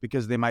there,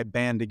 because they might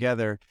band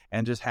together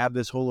and just have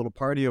this whole little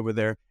party over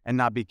there and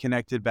not be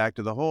connected back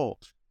to the whole.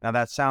 Now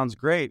that sounds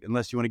great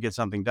unless you want to get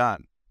something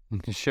done.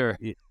 Sure.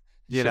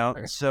 You know,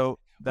 so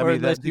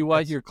unless you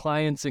want your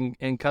clients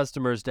and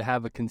customers to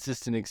have a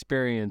consistent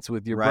experience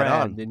with your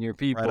brand and your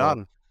people. Right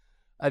on.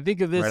 I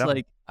think of this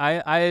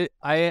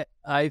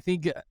I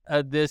think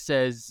of this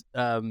as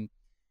I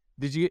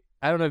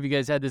don't know if you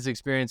guys had this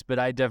experience, but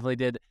I definitely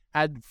did.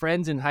 had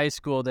friends in high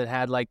school that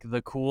had like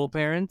the cool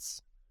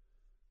parents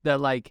that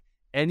like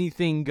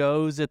anything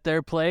goes at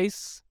their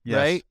place, Yes.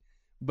 right?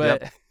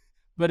 But Yep.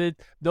 but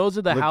those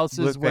are the houses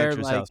Luke where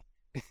Banter's like house.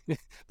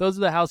 those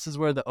are the houses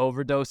where the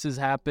overdoses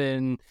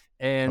happen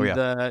and Oh, yeah.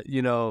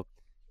 the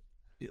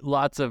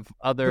lots of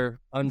other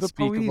The police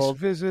unspeakable.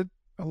 visit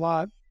a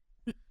lot.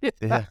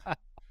 Yeah.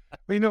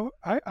 But,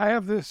 I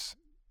have this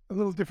a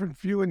little different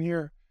view in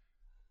here.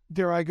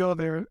 Dare I go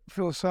there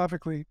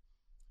philosophically?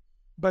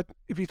 But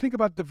if you think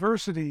about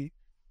diversity,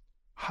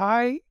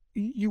 so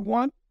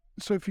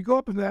if you go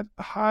up in that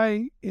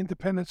high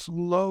independence,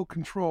 low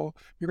control,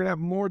 you're going to have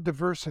more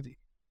diversity.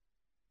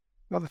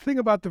 Now, the thing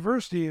about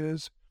diversity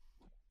is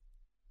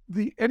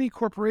any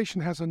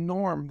corporation has a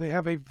norm, they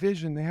have a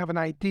vision, they have an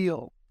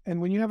ideal. And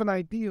when you have an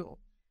ideal,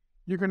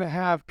 you're going to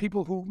have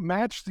people who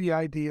match the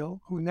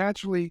ideal, who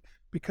naturally,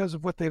 because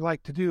of what they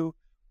like to do,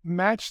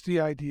 match the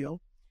ideal.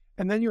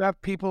 And then you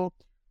have people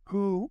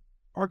who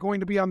are going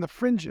to be on the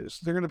fringes.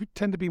 They're going to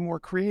tend to be more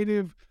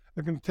creative.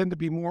 They're going to tend to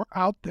be more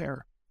out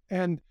there.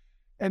 And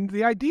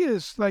the idea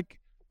is like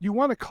you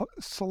want to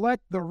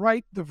select the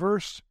right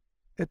diversity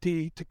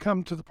to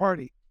come to the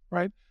party,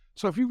 right?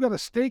 So if you've got a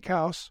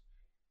steakhouse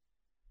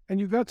and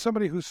you've got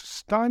somebody who's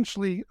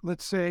staunchly,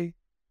 let's say,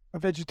 a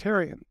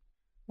vegetarian,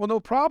 well, no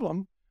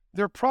problem.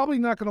 They're probably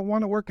not going to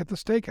want to work at the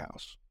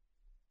steakhouse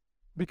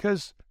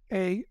because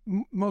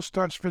most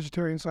staunch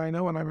vegetarians I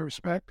know and I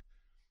respect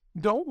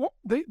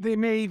they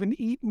may even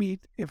eat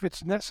meat if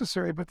it's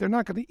necessary, but they're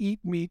not going to eat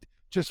meat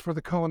just for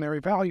the culinary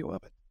value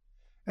of it.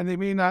 And they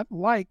may not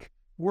like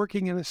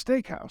working in a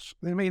steakhouse.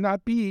 They may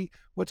not be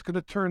what's going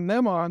to turn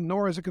them on,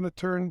 nor is it going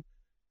to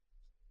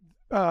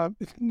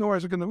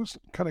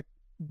kind of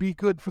be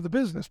good for the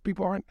business.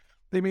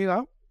 They may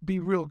not be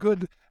real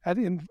good at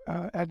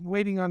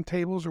waiting on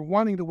tables or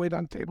wanting to wait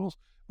on tables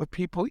with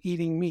people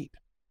eating meat.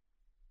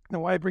 Now,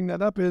 why I bring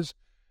that up is,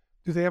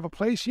 do they have a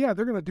place? Yeah,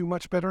 they're going to do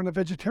much better in a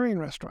vegetarian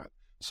restaurant.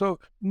 So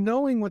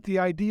knowing what the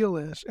ideal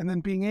is and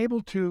then being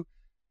able to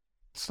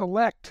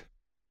select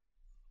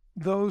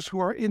those who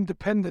are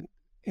independent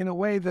in a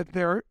way that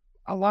they're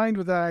aligned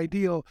with that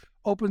ideal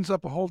opens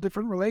up a whole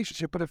different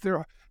relationship. But if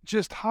they're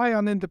just high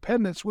on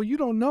independence, well, you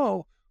don't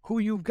know who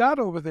you've got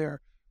over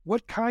there,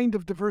 what kind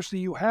of diversity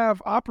you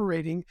have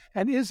operating,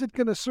 and is it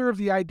going to serve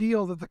the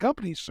ideal that the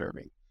company's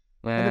serving?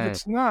 And if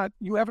it's not,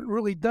 you haven't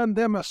really done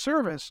them a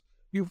service.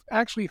 You've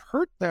actually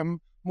hurt them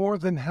more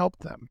than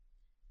helped them.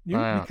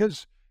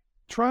 Because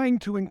trying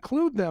to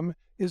include them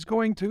is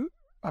going to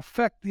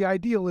affect the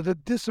ideal. It'll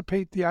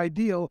dissipate the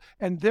ideal,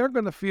 and they're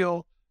going to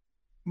feel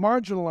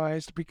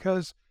marginalized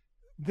because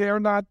they're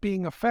not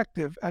being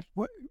effective at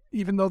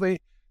even though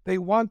they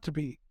want to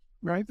be,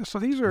 right? So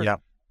these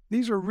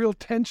are real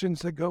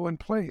tensions that go in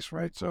place,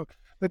 right? So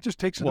that just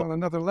takes it on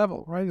another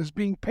level, right? Is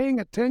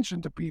paying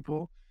attention to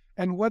people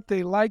and what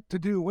they like to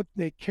do, what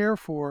they care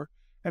for,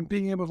 and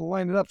being able to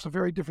line it up is a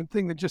very different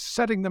thing than just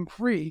setting them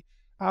free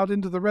out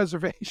into the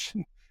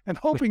reservation and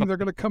hoping they're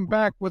going to come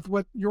back with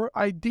what your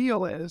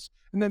ideal is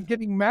and then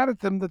getting mad at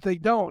them that they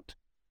don't.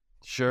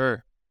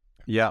 Sure.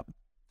 Yeah.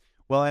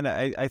 Well, and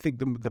I think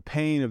the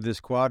pain of this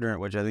quadrant,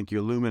 which I think you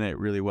illuminate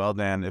really well,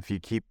 Dan, if you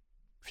keep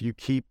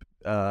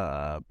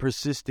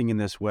persisting in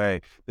this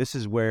way, this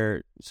is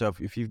where, so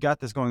if you've got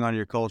this going on in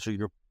your culture,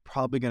 you're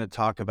probably going to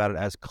talk about it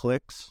as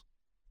cliques,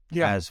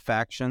 as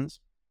factions.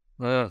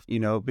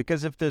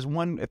 Because if there's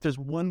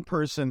one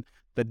person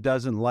that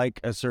doesn't like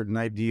a certain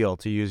ideal,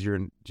 to use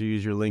your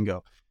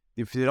lingo,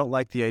 if they don't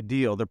like the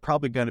ideal, they're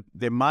probably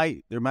there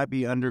might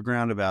be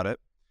underground about it,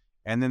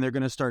 and then they're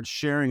going to start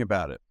sharing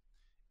about it,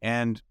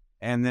 and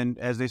then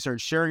as they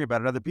start sharing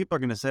about it, other people are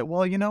going to say,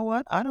 well, you know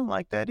what, I don't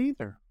like that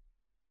either.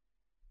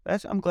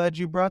 I'm glad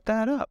you brought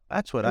that up.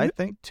 That's what I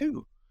think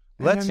too.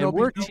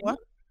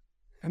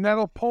 And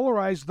that'll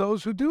polarize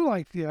those who do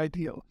like the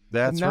ideal.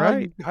 That's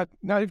right.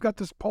 Now you've got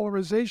this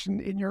polarization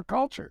in your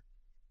culture.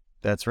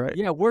 That's right.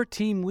 Yeah, we're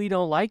team. We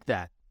don't like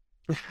that.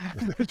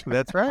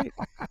 That's right.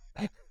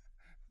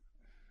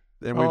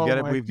 Then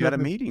we've got a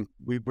meeting.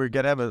 We're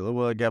gonna have a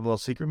little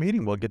secret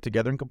meeting. We'll get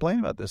together and complain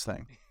about this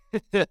thing.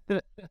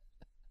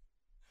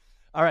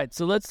 All right.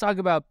 So let's talk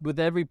about, with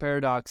every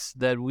paradox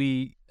that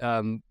we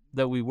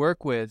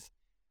work with,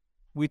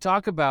 we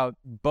talk about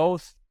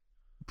both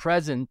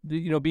present,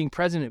 being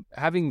present,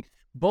 having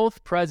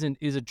both present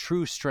is a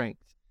true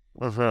strength.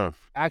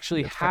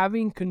 Actually,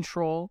 having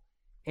control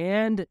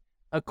and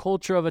a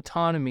culture of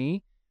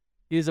autonomy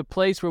is a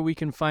place where we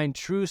can find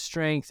true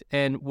strength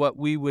and what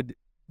we would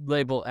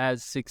label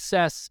as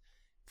success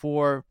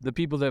for the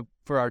people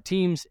for our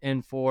teams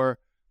and for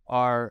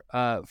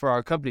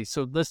our company.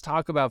 So let's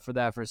talk about for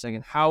a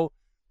second how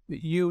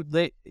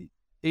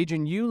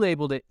Adrian, you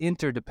labeled it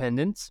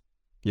interdependence.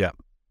 Yeah.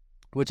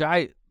 Which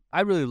I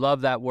really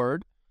love that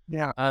word.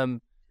 Yeah.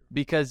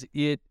 Because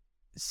it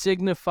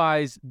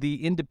signifies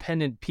the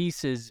independent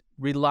pieces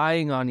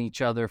relying on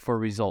each other for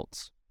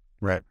results.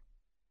 Right.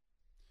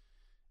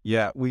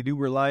 Yeah, we do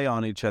rely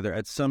on each other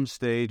at some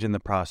stage in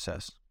the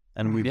process,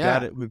 and we've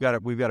got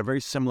a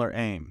very similar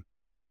aim.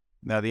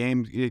 Now, the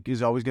aim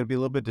is always going to be a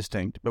little bit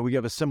distinct, but we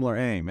have a similar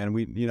aim.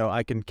 And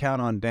I can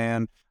count on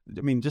Dan.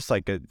 I mean, just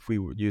like if we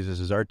use this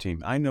as our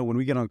team, I know when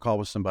we get on a call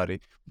with somebody,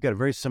 we've got a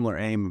very similar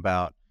aim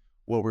about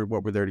what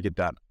we're there to get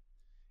done.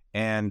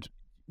 And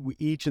we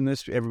each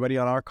everybody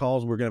on our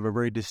calls, we're going to have a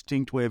very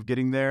distinct way of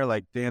getting there.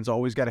 Like Dan's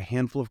always got a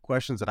handful of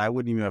questions that I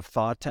wouldn't even have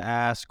thought to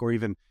ask, or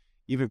even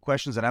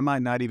questions that I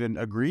might not even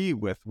agree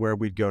with where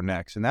we'd go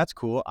next. And that's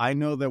cool. I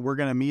know that we're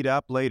going to meet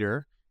up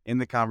later in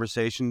the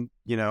conversation,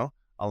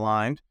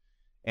 aligned.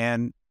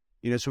 And,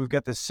 so we've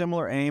got this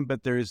similar aim,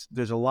 but there's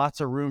a lots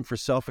of room for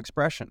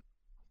self-expression,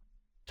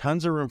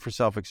 tons of room for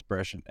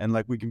self-expression. And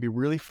like, we can be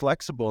really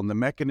flexible in the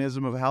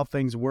mechanism of how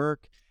things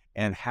work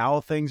and how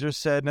things are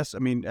said. I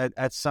mean,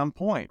 at some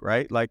point,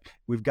 right? Like,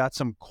 we've got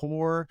some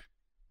core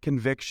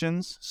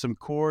convictions, some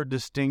core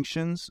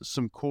distinctions,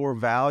 some core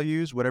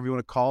values, whatever you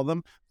want to call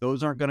them.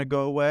 Those aren't going to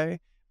go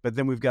away. But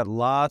then we've got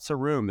lots of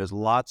room. There's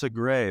lots of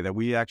gray that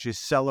we actually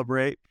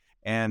celebrate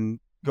and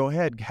go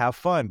ahead, have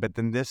fun. But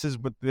then these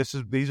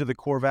are the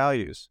core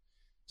values.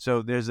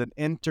 So there's an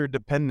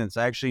interdependence.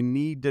 I actually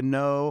need to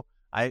know,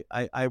 I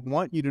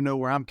want you to know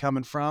where I'm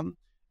coming from,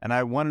 and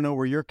I want to know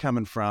where you're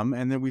coming from.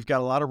 And then we've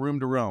got a lot of room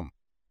to roam.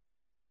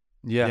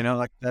 Yeah.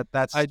 Like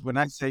that's when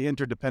I say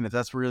interdependence,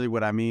 that's really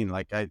what I mean.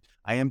 Like, I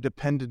am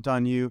dependent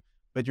on you,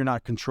 but you're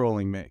not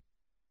controlling me.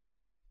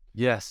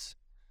 Yes.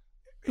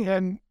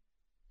 And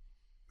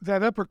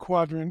that upper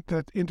quadrant,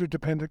 that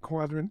interdependent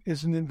quadrant,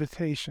 is an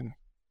invitation.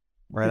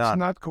 Right it's on.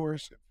 not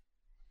coercive.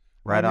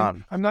 Right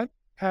on. I'm not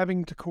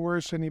having to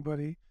coerce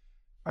anybody.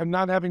 I'm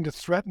not having to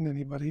threaten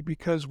anybody,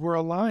 because we're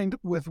aligned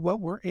with what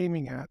we're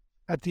aiming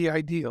at the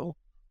ideal.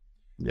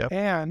 Yep.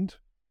 And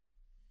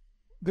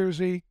there's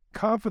a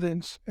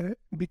confidence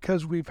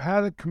because we've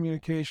had a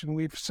communication,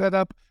 we've set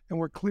up, and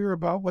we're clear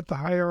about what the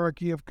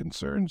hierarchy of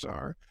concerns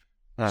are.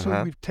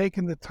 So we've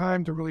taken the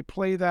time to really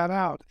play that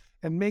out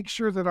and make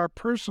sure that our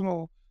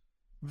personal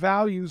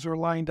values are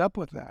lined up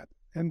with that.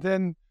 And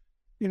then,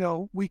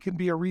 we can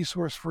be a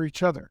resource for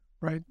each other,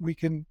 right? We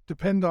can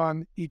depend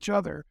on each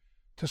other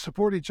to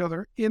support each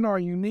other in our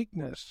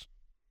uniqueness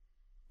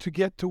to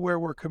get to where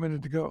we're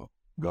committed to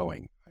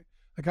going.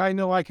 Like, I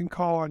know I can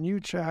call on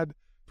you, Chad,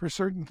 for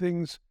certain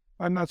things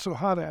I'm not so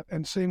hot at.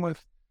 And same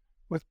with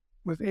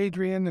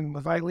Adrian and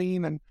with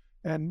Eileen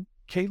and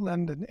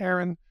Caitlin and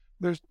Aaron.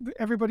 There's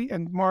everybody,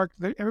 and Mark,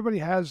 everybody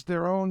has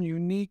their own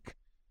unique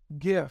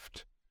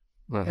gift.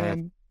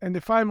 And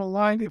if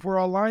we're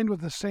aligned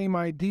with the same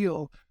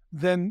ideal,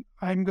 then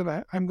I'm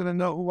gonna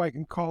know who I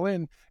can call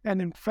in.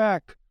 And in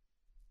fact,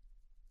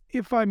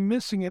 if I'm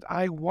missing it,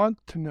 I want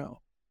to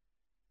know,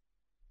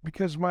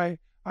 because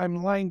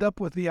I'm lined up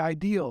with the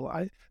ideal.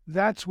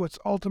 That's what's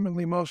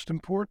ultimately most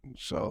important.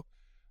 So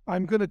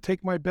I'm going to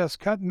take my best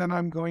cut, and then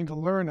I'm going to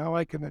learn how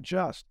I can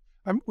adjust.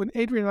 When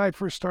Adrian and I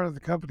first started the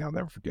company, I'll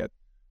never forget,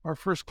 our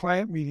first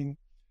client meeting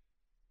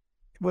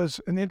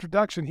was an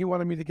introduction. He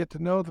wanted me to get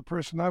to know the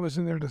person. I was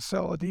in there to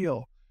sell a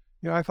deal.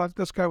 I thought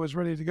this guy was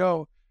ready to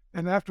go.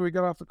 And after we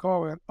got off the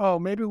call, we went, oh,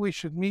 maybe we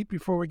should meet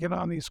before we get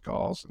on these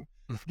calls and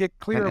get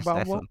clear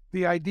about what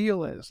the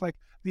ideal is. Like,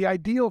 the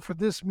ideal for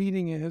this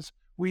meeting is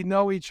we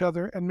know each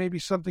other, and maybe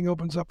something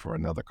opens up for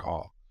another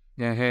call.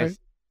 Yeah. Right?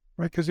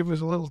 Because it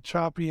was a little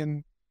choppy,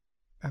 and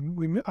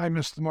I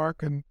missed the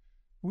mark, and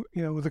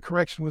the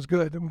correction was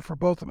good for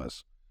both of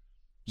us.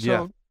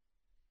 So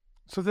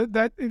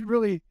that it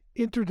really,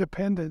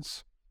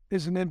 interdependence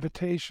is an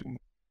invitation.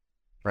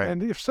 Right.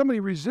 And if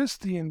somebody resists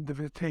the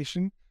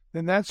invitation,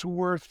 then that's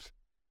worth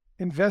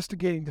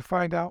investigating to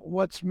find out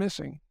what's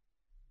missing,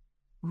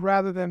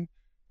 rather than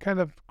kind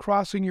of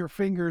crossing your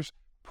fingers,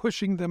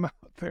 pushing them out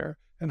there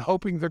and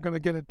hoping they're going to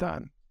get it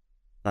done.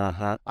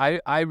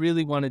 I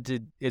really wanted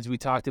to, as we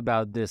talked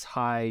about this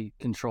high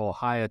control,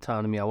 high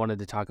autonomy, I wanted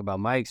to talk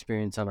about my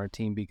experience on our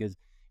team, because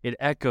it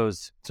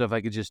echoes. So if I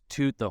could just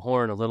toot the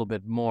horn a little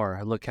bit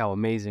more, look how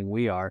amazing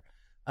we are.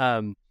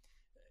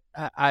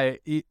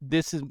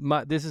 This is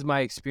my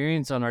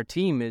experience on our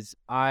team.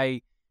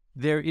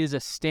 There is a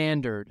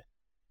standard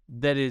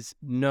that is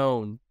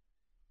known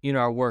in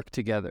our work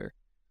together,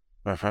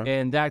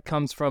 and that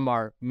comes from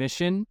our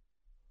mission,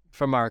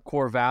 from our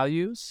core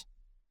values,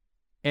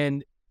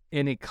 and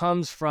it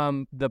comes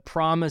from the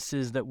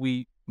promises that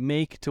we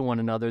make to one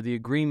another, the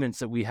agreements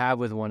that we have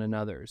with one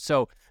another.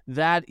 So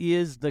that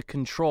is the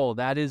control.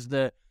 That's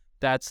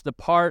the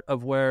part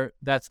of where,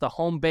 that's the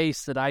home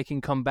base that I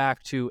can come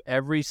back to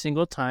every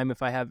single time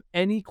if I have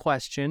any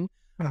question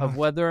of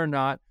whether or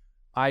not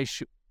I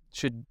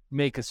should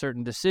make a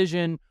certain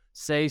decision,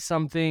 say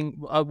something,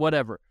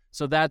 whatever.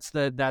 So that's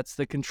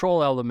the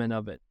control element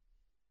of it.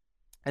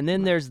 And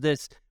then there's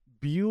this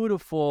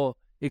beautiful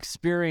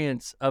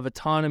experience of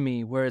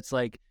autonomy where it's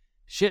like,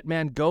 shit,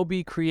 man, go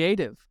be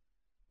creative.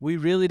 We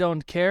really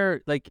don't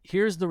care. Like,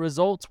 here's the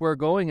results we're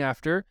going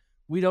after.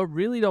 We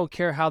really don't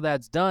care how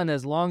that's done,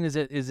 as long as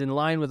it is in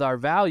line with our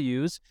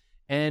values.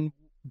 And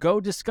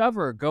go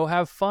discover, go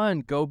have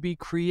fun, go be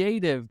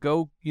creative,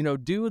 go,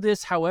 do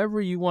this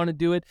however you want to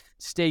do it.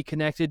 Stay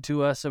connected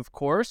to us, of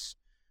course.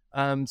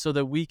 so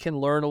that we can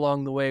learn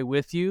along the way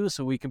with you,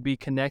 so we can be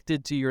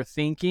connected to your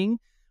thinking,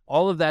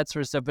 all of that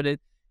sort of stuff. But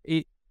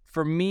it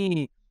for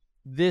me,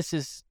 this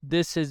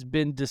has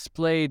been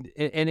displayed,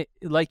 and it,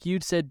 like you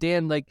said,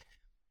 Dan, like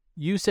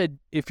you said,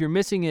 if you're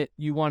missing it,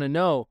 you want to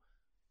know.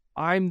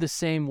 I'm the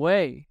same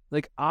way.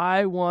 Like,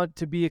 I want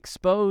to be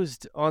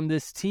exposed on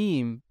this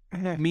team,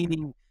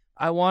 meaning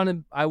I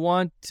want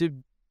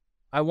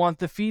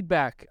the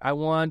feedback. I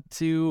want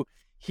to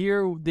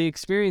hear the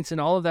experience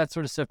and all of that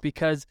sort of stuff,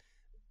 because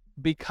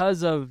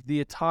of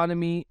the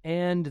autonomy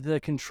and the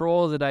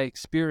control that I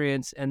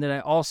experience, and that I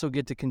also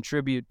get to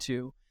contribute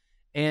to.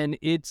 And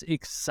it's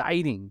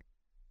exciting.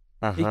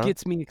 It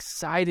gets me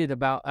excited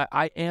about,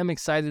 I am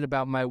excited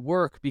about my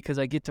work because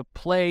I get to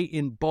play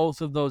in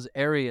both of those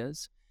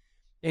areas.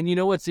 And you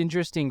know what's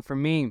interesting for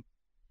me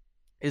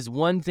is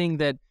one thing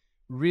that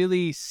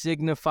really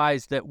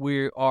signifies that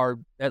we are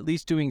at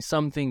least doing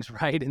some things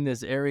right in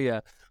this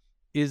area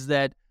is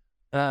that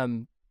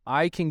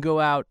I can go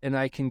out and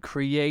I can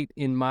create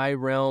in my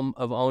realm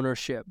of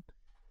ownership.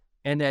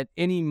 And at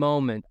any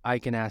moment, I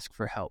can ask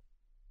for help.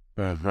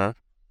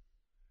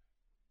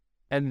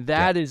 And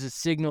that is a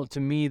signal to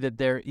me that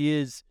there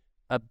is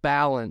a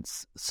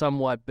balance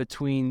somewhat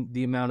between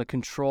the amount of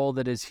control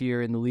that is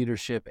here in the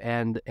leadership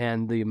and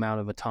the amount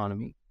of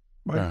autonomy.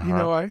 But, you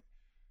know,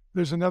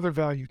 there's another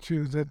value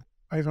too that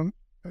I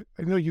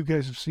know you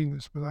guys have seen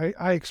this, but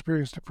I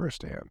experienced it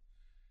firsthand,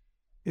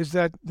 is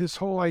that this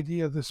whole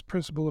idea, this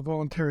principle of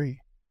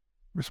voluntary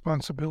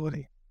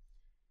responsibility,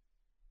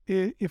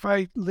 if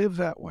I live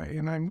that way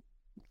and I'm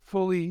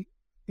fully,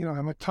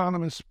 I'm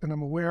autonomous and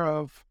I'm aware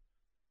of,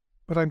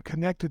 but I'm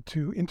connected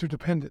to,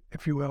 interdependent,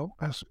 if you will,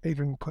 as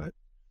Adrian put it,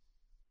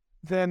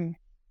 then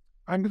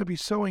I'm going to be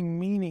sowing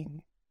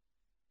meaning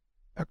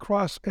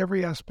across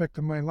every aspect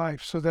of my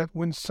life, so that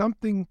when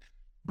something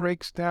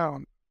breaks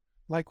down,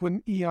 like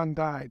when Eon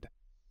died,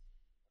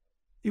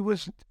 it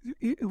was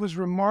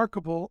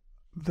remarkable,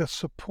 the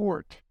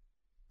support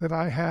that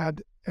I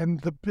had and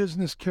the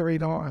business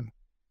carried on.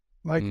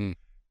 Like,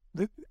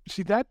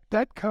 see,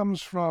 that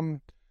comes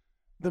from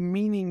the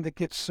meaning that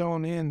gets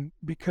sown in,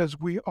 because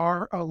we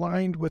are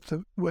aligned with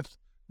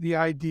the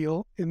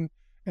ideal, and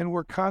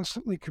we're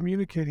constantly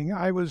communicating.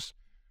 I was,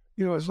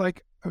 it's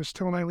like I was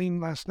telling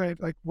Eileen last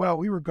night, like, well,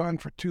 we were gone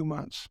for 2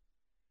 months,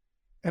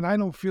 and I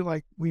don't feel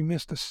like we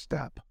missed a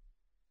step.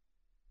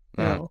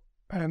 And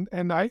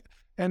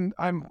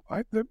I'm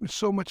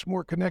so much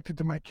more connected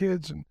to my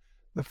kids, and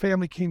the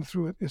family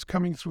is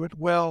coming through it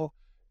well,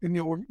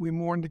 and we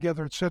mourn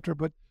together, etc.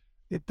 But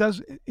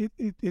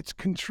it's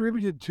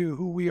contributed to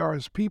who we are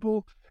as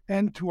people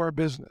and to our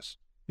business.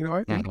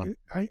 I don't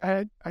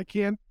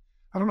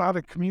know how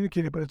to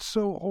communicate it, but it's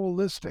so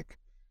holistic.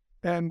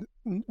 And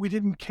we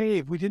didn't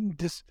cave, we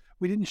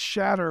didn't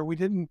shatter, we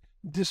didn't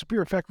disappear.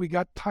 In fact, we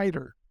got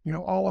tighter,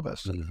 all of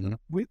us.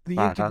 With the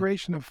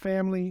integration of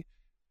family,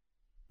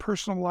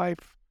 personal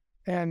life,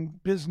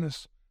 and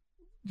business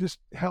just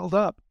held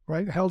up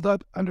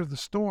under the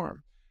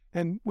storm.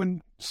 And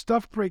when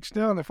stuff breaks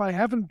down, if I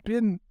haven't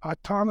been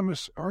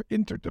autonomous or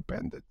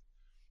interdependent,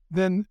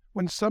 then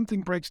when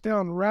something breaks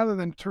down, rather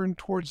than turn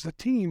towards the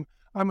team,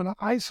 I'm going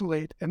to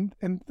isolate, and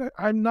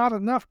I'm not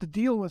enough to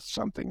deal with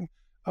something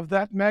of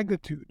that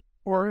magnitude.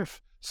 Or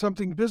if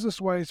something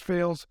business-wise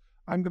fails,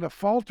 I'm going to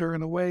falter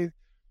in a way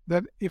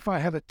that if I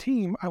had a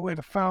team, I would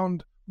have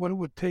found what it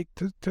would take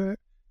to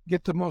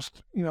get the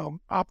most,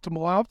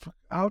 optimal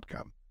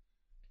outcome.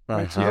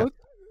 Right? So,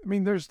 I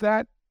mean, there's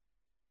that.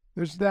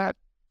 It's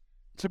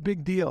a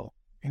big deal.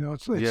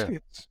 It's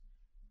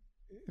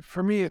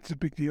for me, it's a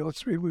big deal.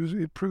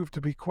 It proved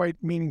to be quite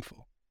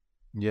meaningful.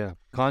 Yeah.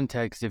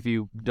 Context, if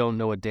you don't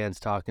know what Dan's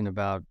talking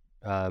about,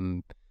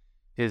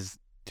 his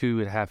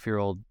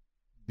 2.5-year-old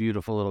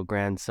beautiful little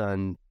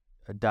grandson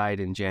died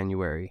in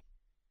January.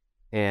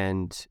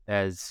 And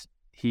as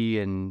he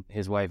and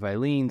his wife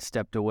Eileen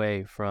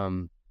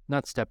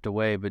not stepped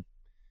away, but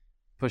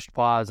pushed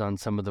pause on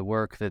some of the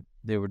work that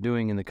they were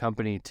doing in the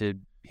company to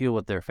heal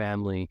with their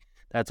family,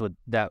 that's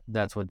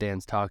what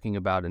Dan's talking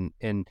about.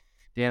 And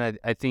Dan,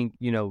 I think,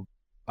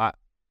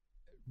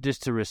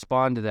 just to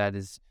respond to that,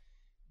 is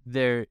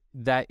there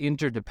that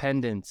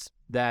interdependence,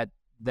 that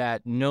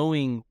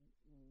knowing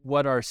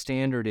what our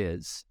standard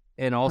is,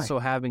 and also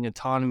having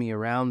autonomy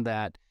around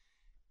that,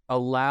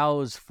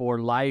 allows for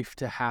life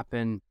to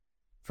happen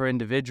for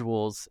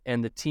individuals,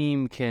 and the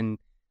team can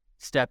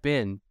step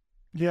in.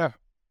 Yeah.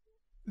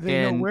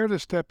 They know where to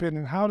step in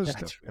and how to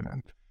step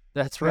in.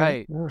 That's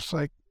right. It's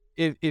like,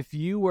 if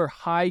you were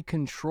high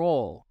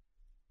control,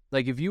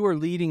 like if you were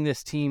leading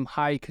this team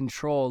high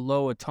control,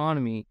 low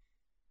autonomy,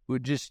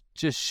 would just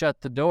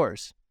shut the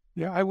doors.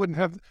 Yeah, I wouldn't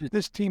have,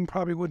 this team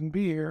probably wouldn't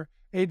be here.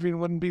 Adrian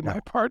wouldn't be my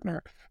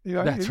partner.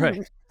 That's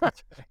right.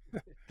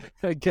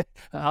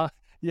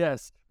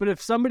 Yes. But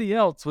if somebody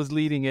else was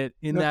leading it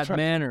in that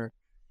manner,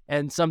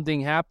 and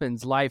something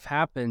happens, life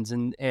happens,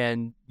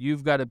 and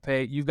you've got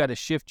to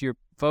shift your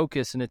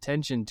focus and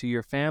attention to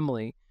your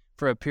family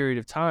for a period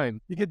of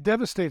time. You get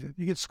devastated.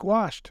 You get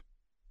squashed.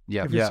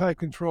 Yeah. If it's high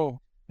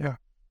control. Yeah.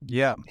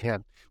 Yeah. Yeah.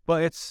 Well,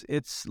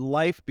 it's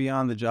life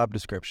beyond the job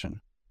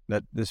description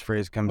that this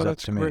phrase comes Well, up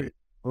that's to me, great.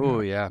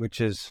 Oh, yeah.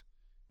 which is,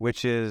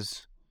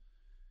 There's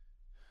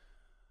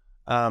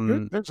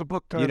a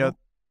book you know,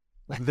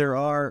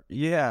 title.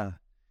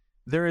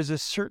 there is a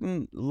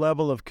certain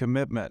level of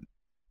commitment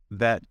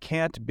that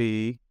can't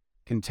be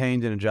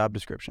contained in a job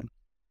description.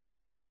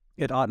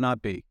 It ought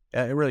not be.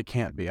 It really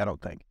can't be, I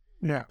don't think.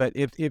 Yeah. But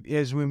if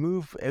as we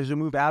move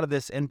out of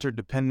this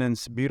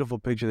interdependence, beautiful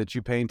picture that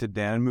you painted,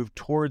 Dan, and move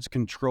towards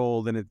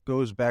control, then it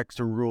goes back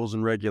to rules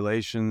and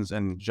regulations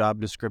and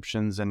job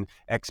descriptions and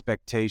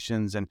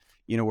expectations, and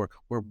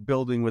we're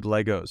building with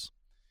Legos,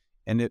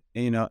 and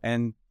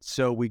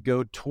so we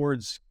go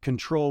towards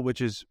control,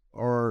 which is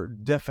our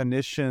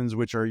definitions,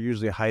 which are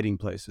usually hiding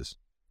places.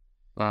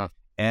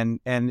 And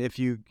if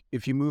you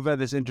move out of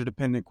this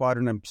interdependent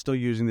quadrant, I'm still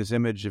using this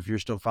image. If you're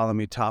still following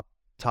me, top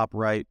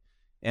right.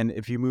 And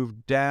if you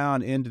move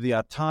down into the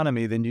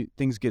autonomy, then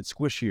things get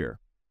squishier,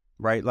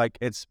 right? Like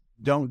it's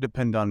don't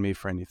depend on me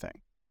for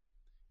anything.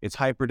 It's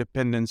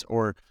hyper-dependence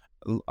or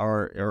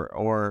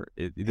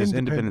this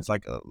independence,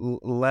 like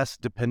less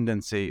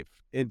dependency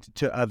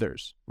to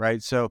others,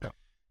 right? So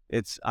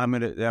it's I'm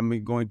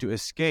going to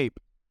escape,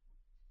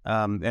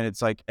 and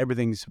it's like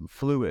everything's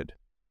fluid,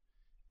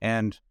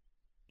 and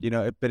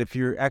but if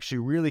you're actually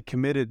really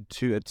committed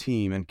to a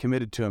team and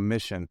committed to a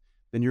mission,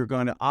 then you're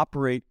going to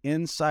operate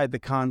inside the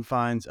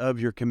confines of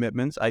your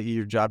commitments, i.e.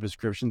 your job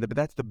description, but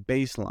that's the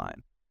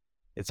baseline.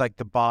 It's like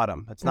the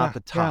bottom. It's not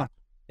the top.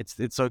 It's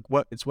like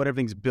what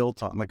everything's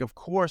built on. Like, of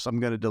course I'm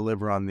going to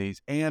deliver on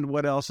these, and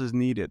what else is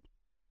needed.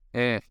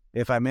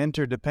 If I'm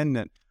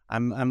interdependent,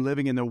 I'm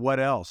living in the what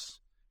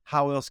else.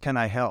 How else can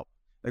I help?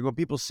 Like when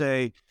people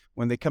say,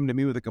 when they come to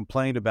me with a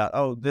complaint about,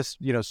 oh, this,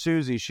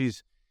 Susie,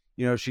 she's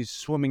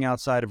swimming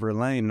outside of her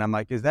lane. And I'm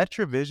like, is that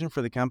your vision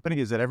for the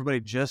company? Is that everybody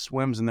just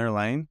swims in their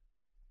lane?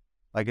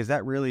 Like, is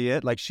that really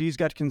it? Like, she's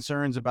got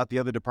concerns about the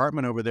other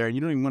department over there, and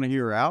you don't even want to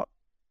hear her out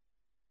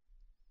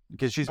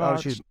because she's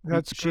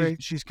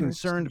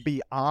concerned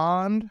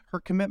beyond her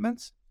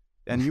commitments,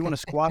 and you want to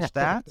squash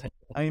that?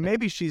 I mean,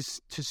 maybe she's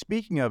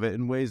speaking of it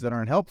in ways that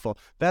aren't helpful.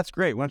 That's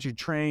great. Why don't you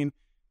train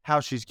how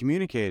she's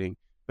communicating?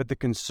 But the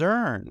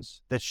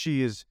concerns that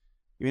she is,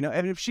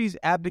 and if she's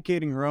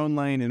abdicating her own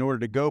lane in order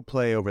to go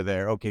play over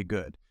there, okay,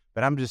 good.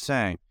 But I'm just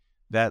saying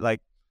that,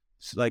 like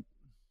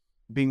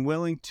being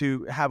willing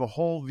to have a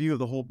whole view of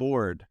the whole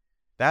board,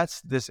 that's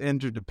this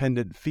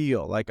interdependent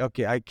feel. Like,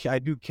 okay, I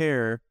do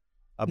care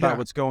about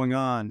what's going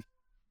on,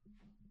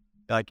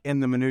 like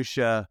in the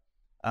minutia,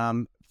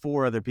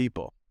 for other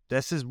people.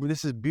 This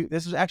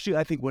is actually,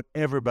 I think, what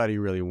everybody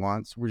really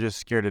wants. We're just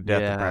scared to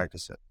death to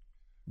practice it.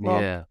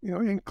 Well,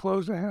 in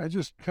closing, I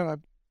just kind of,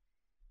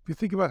 if you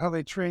think about how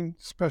they train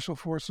special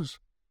forces,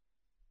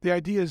 the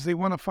idea is they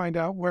want to find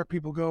out where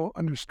people go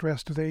under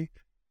stress. Do they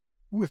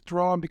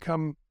withdraw and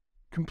become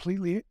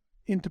completely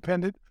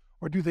independent,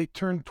 or do they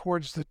turn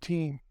towards the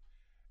team?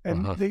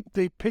 And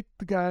they pick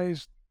the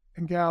guys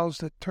and gals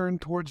that turn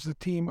towards the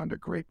team under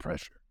great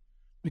pressure,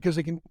 because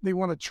they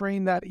want to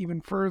train that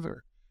even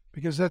further,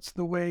 because that's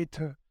the way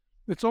to.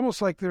 It's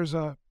almost like there's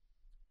a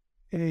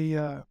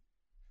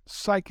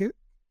psychic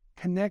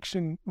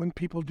connection when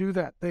people do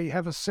that. They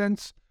have a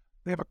sense.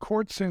 They have a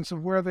court sense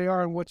of where they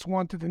are and what's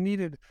wanted and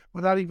needed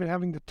without even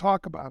having to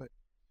talk about it.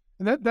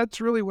 And that's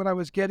really what I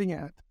was getting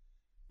at.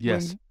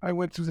 Yes. When I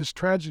went through this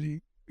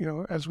tragedy,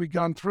 as we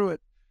gone through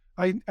it,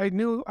 I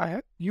knew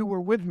you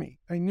were with me.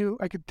 I knew,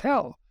 I could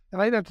tell,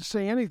 and I didn't have to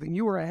say anything.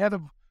 You were ahead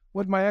of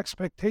what my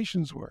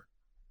expectations were.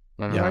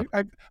 Yeah.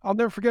 I'll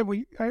never forget.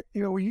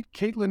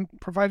 Caitlin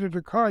provided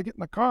her car. I get in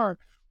the car.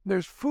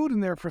 There's food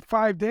in there for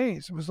 5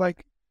 days. It was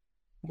like,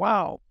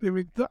 wow.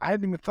 I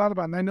hadn't even thought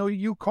about it. And I know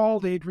you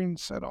called Adrian and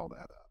set all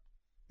that up.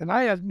 And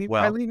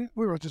Eileen,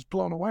 we were just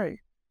blown away.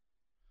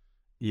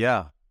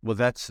 Yeah. Well,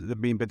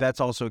 but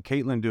that's also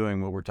Caitlin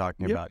doing what we're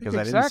talking about. Because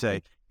exactly. I didn't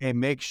say, hey,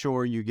 make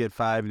sure you get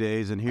 5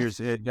 days. And here's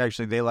it.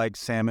 Actually, they like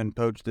salmon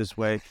poached this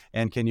way.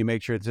 And can you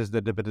make sure it says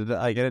that?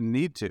 I didn't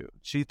need to.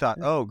 She thought,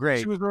 oh, great.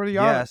 She was already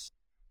on. Yes.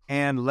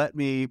 And let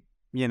me,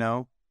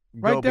 go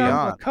right down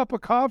beyond. A cup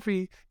of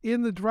coffee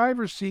in the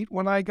driver's seat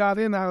when I got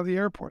in out of the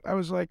airport. I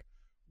was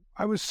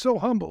so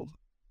humbled.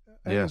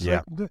 Yes.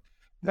 Yeah.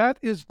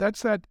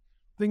 That's that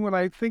thing when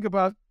I think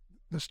about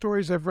the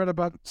stories I've read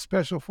about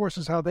special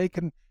forces, how they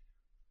can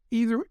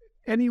either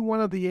any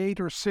one of the 8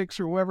 or 6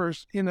 or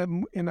whoever's in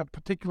a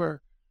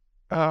particular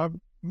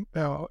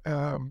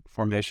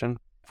formation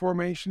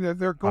that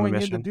they're going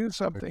in to do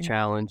something.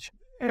 Challenge.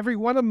 Every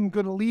one of them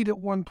going to lead at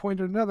one point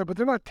or another, but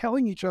they're not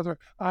telling each other,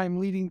 I'm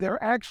leading.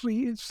 They're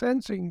actually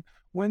sensing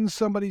when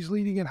somebody's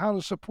leading and how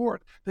to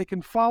support. They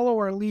can follow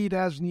or lead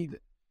as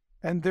needed.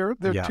 And they're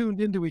tuned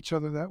into each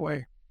other that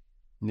way.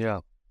 Yeah.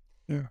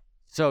 Yeah.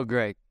 So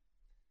great.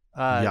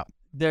 I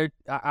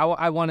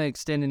want to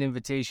extend an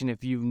invitation.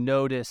 If you've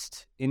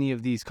noticed any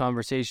of these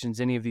conversations,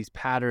 any of these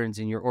patterns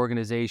in your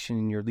organization,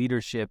 in your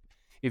leadership,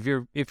 if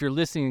you're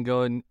listening and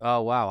going,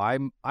 oh wow,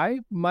 I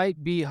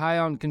might be high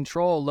on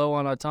control, low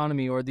on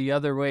autonomy, or the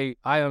other way,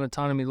 high on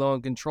autonomy, low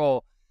on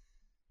control,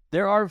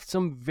 there are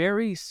some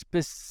very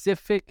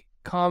specific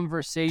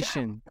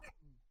conversation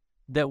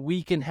that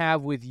we can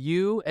have with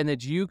you and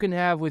that you can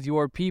have with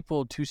your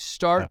people to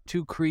start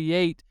to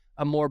create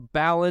a more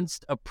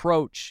balanced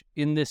approach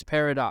in this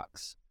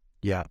paradox.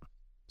 Yeah.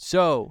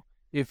 So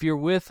if you're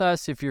with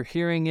us, if you're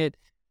hearing it,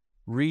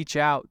 reach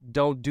out.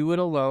 Don't do it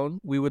alone.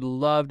 We would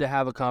love to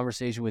have a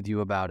conversation with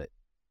you about it.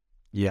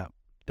 Yeah.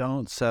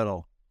 Don't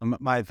settle.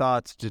 My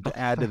thoughts to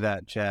add to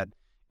that, Chad,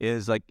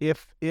 is like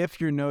if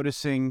you're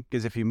noticing,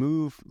 because if you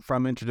move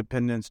from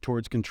interdependence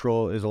towards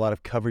control, is a lot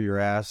of cover your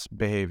ass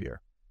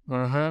behavior.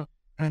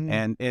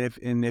 And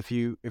if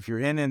you're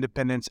in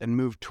independence and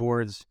move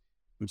towards,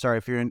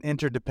 if you're in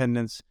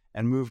interdependence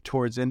and move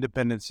towards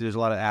independence, there's a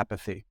lot of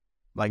apathy.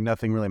 Like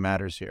nothing really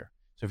matters here.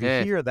 So if you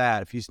hear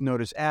that, if you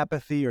notice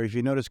apathy or if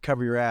you notice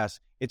cover your ass,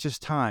 it's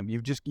just time.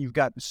 You've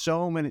got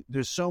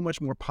there's so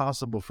much more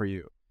possible for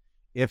you.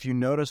 If you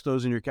notice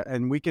those in your,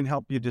 and we can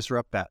help you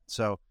disrupt that.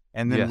 So,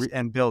 and then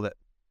and build it.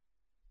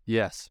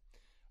 Yes.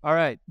 All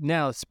right.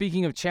 Now,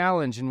 speaking of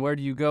challenge and where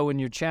do you go when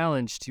you're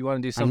challenged? Do you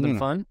want to do something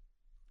fun?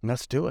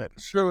 Let's do it.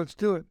 Sure, let's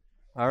do it.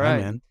 All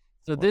right.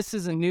 So this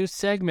is a new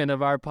segment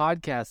of our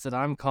podcast that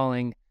I'm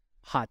calling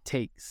Hot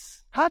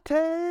Takes. Hot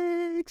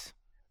Takes.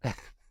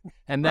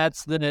 And that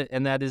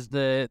is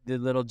the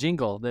little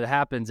jingle that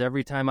happens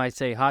every time I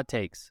say Hot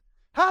Takes.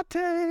 Hot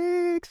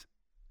Takes.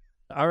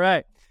 All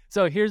right.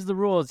 So here's the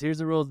rules. Here's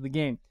the rules of the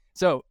game.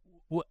 So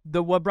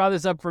what brought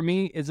this up for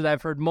me is that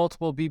I've heard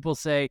multiple people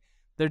say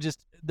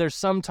there's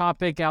some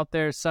topic out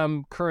there,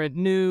 some current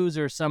news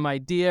or some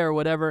idea or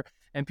whatever,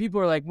 and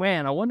people are like,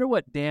 man, I wonder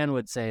what Dan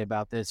would say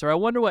about this, or I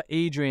wonder what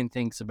Adrian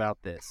thinks about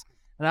this.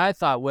 And I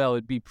thought, well,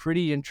 it'd be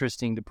pretty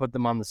interesting to put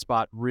them on the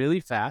spot really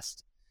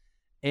fast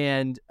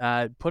and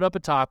put up a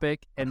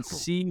topic and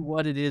see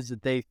what it is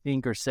that they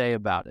think or say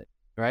about it,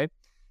 right?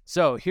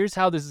 So here's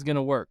how this is going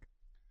to work.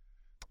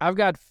 I've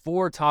got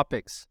 4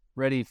 topics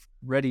ready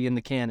in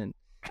the cannon.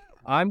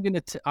 I'm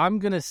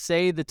gonna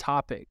say the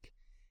topic,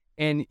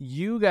 and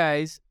you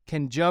guys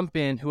can jump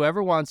in.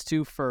 Whoever wants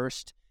to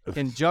first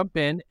can jump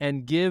in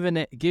and give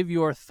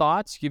your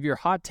thoughts, give your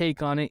hot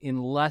take on it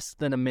in less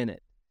than a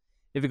minute.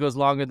 If it goes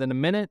longer than a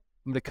minute,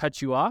 I'm gonna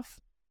cut you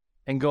off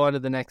and go on to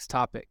the next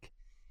topic.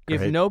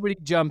 Great. If nobody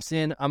jumps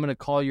in, I'm gonna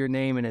call your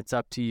name and it's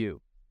up to you.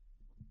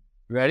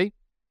 Ready?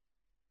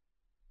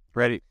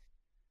 Ready.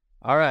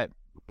 All right.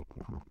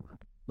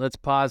 Let's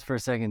pause for a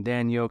second.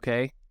 Dan, you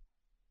okay?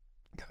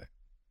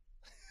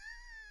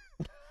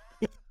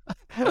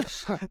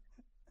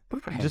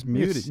 Just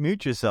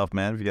mute yourself,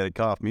 man. If you got a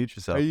cough, mute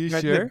yourself. Are you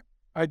sure?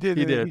 I did.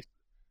 You did.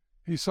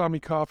 He saw me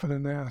coughing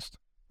and asked.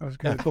 That was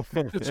good.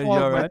 You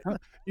all right?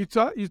 You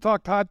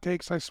talked hot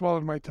takes. I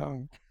swallowed my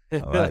tongue. All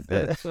right.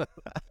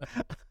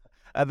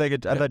 I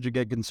thought you'd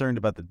get concerned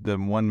about the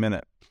 1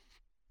 minute.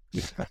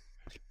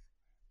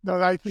 No,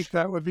 I think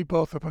that would be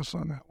both of us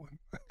on that one.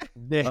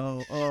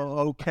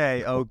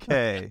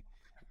 Okay.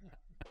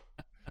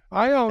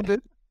 I owned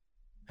it.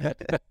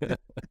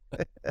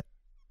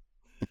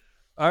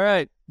 All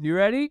right. You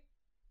ready?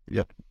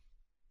 Yep.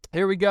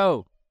 Here we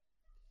go.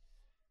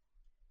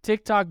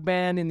 TikTok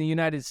ban in the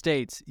United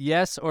States.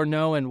 Yes or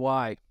no, and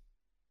why?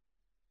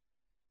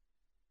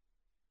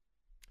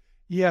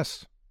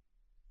 Yes.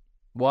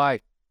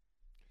 Why?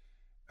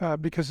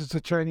 Because it's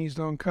a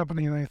Chinese-owned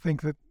company, and I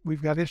think that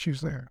we've got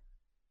issues there.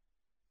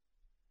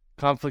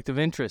 Conflict of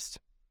interest.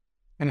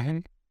 Mm-hmm.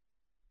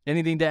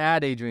 Anything to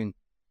add, Adrian?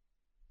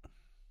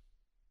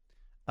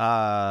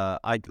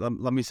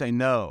 Let me say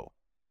no.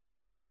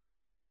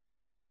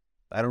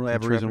 I don't really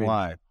have a reason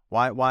why.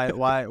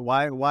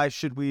 Why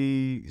should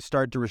we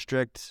start to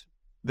restrict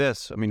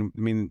this? I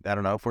mean, I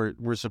don't know if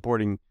we're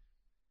supporting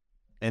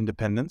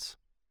independence,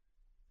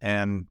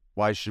 and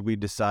why should we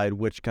decide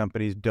which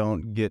companies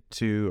don't get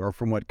to, or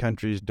from what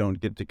countries don't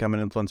get to come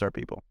and influence our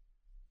people?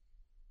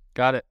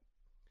 Got it.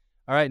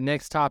 All right,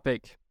 next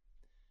topic.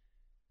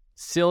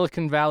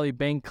 Silicon Valley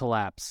Bank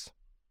collapse.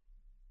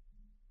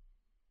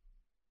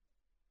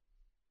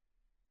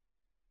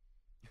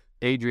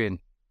 Adrian.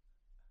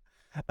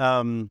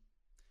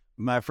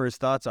 My first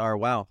thoughts are,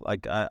 wow,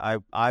 like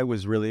I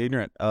was really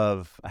ignorant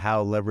of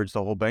how leveraged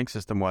the whole bank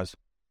system was.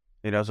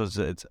 So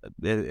it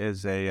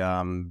is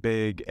a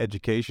big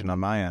education on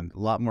my end. A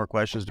lot more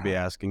questions to be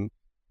asking,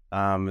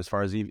 as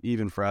far as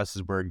even for us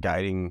as we're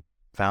guiding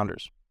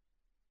founders.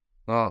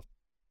 Oh.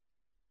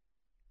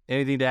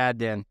 Anything to add,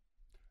 Dan?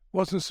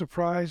 Wasn't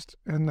surprised,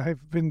 and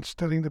I've been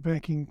studying the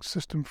banking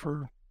system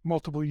for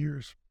multiple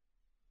years.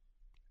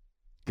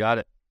 Got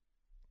it.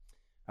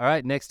 All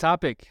right, next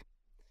topic.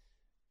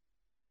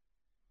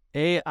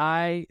 The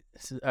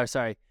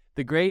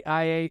great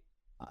IA.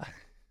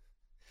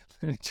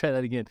 Let me try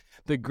that again.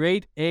 The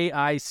great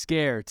AI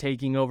scare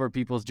taking over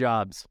people's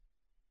jobs.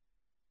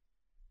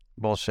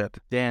 Bullshit.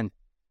 Dan.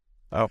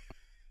 Oh.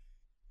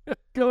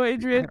 Go,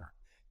 Adrian.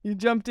 You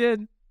jumped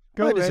in.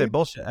 Go ahead. Say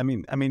bullshit. I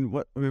mean,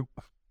 what are you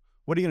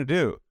gonna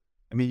do?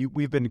 I mean,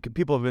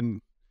 people have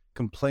been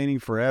complaining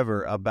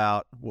forever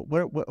about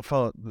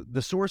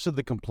the source of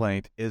the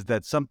complaint is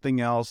that something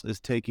else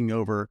is taking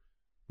over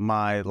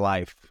my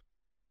life.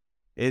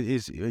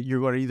 You're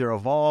going to either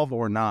evolve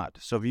or not.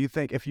 So if you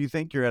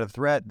think you're at a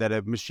threat that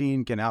a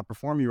machine can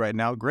outperform you right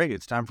now, great.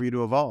 It's time for you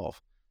to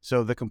evolve.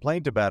 So the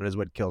complaint about it is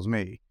what kills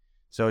me.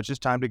 So it's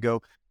just time to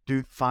go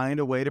find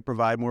a way to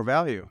provide more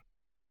value.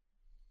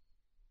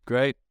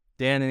 Great.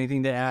 Dan,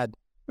 anything to add?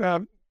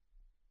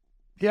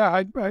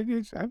 Yeah,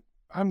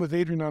 I'm with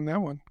Adrian on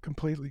that one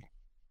completely.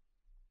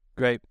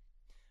 Great.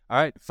 All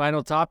right,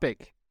 final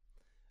topic.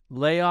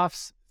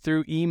 Layoffs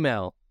through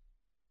email.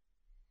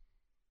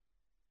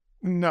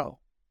 No.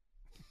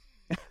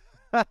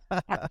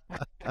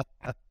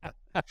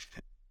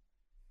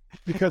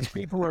 Because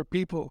people are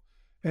people,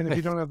 and if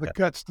you don't have the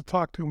guts to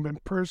talk to them in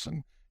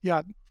person, you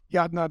ought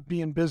not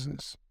be in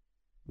business.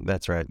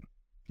 That's right.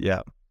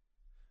 Yeah.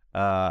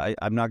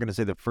 I'm not going to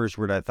say the first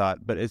word I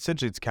thought, but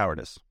essentially it's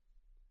cowardice.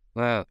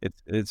 Wow.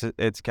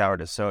 It's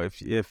cowardice. So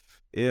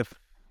if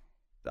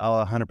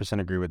I'll 100%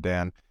 agree with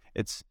Dan.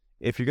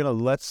 If you're going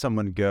to let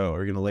someone go or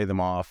you're going to lay them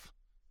off,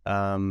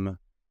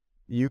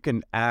 you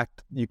can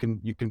act.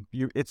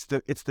 It's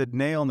the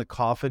nail in the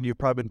coffin. You've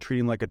probably been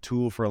treating like a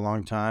tool for a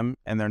long time,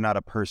 and they're not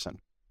a person,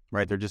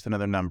 right? They're just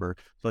another number.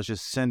 So let's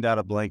just send out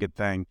a blanket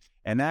thing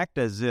and act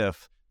as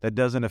if that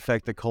doesn't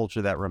affect the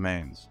culture that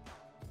remains.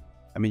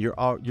 I mean,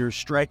 you're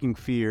striking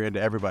fear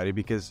into everybody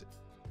because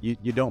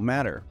you don't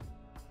matter.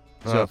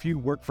 So if you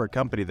work for a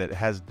company that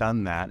has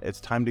done that, it's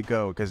time to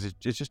go because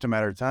it's just a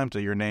matter of time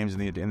till your name's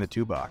in the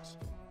 2 box.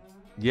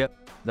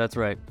 Yep, that's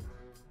right.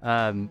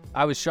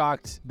 I was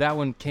shocked. That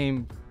one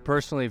came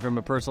personally from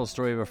a personal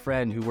story of a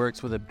friend who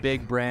works with a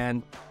big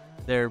brand.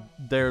 Their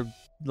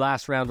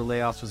last round of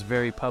layoffs was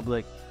very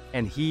public,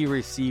 and he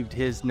received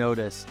his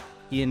notice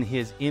in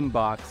his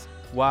inbox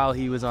while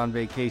he was on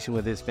vacation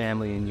with his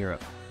family in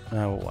Europe.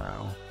 Oh,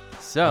 wow.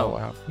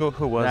 So,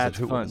 Who was that's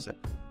it? Who fun. was it?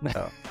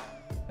 Oh.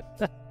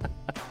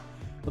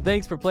 Well,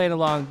 thanks for playing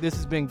along. This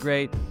has been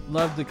great.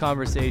 Love the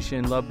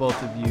conversation. Love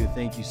both of you.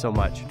 Thank you so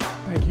much.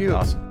 Thank you.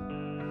 Awesome.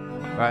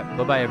 All right.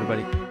 Bye-bye,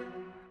 everybody.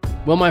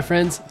 Well, my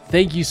friends,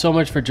 thank you so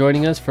much for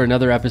joining us for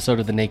another episode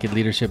of the Naked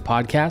Leadership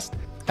Podcast.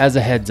 As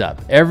a heads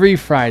up, every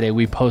Friday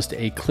we post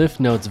a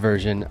Cliff Notes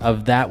version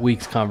of that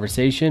week's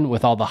conversation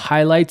with all the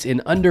highlights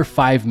in under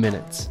 5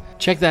 minutes.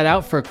 Check that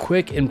out for a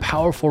quick and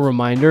powerful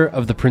reminder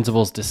of the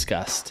principles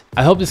discussed.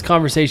 I hope this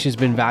conversation has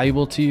been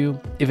valuable to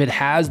you. If it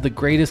has, the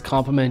greatest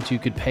compliment you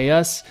could pay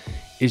us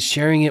is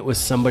sharing it with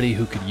somebody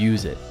who could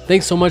use it.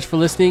 Thanks so much for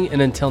listening,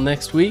 and until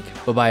next week,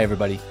 bye-bye,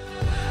 everybody.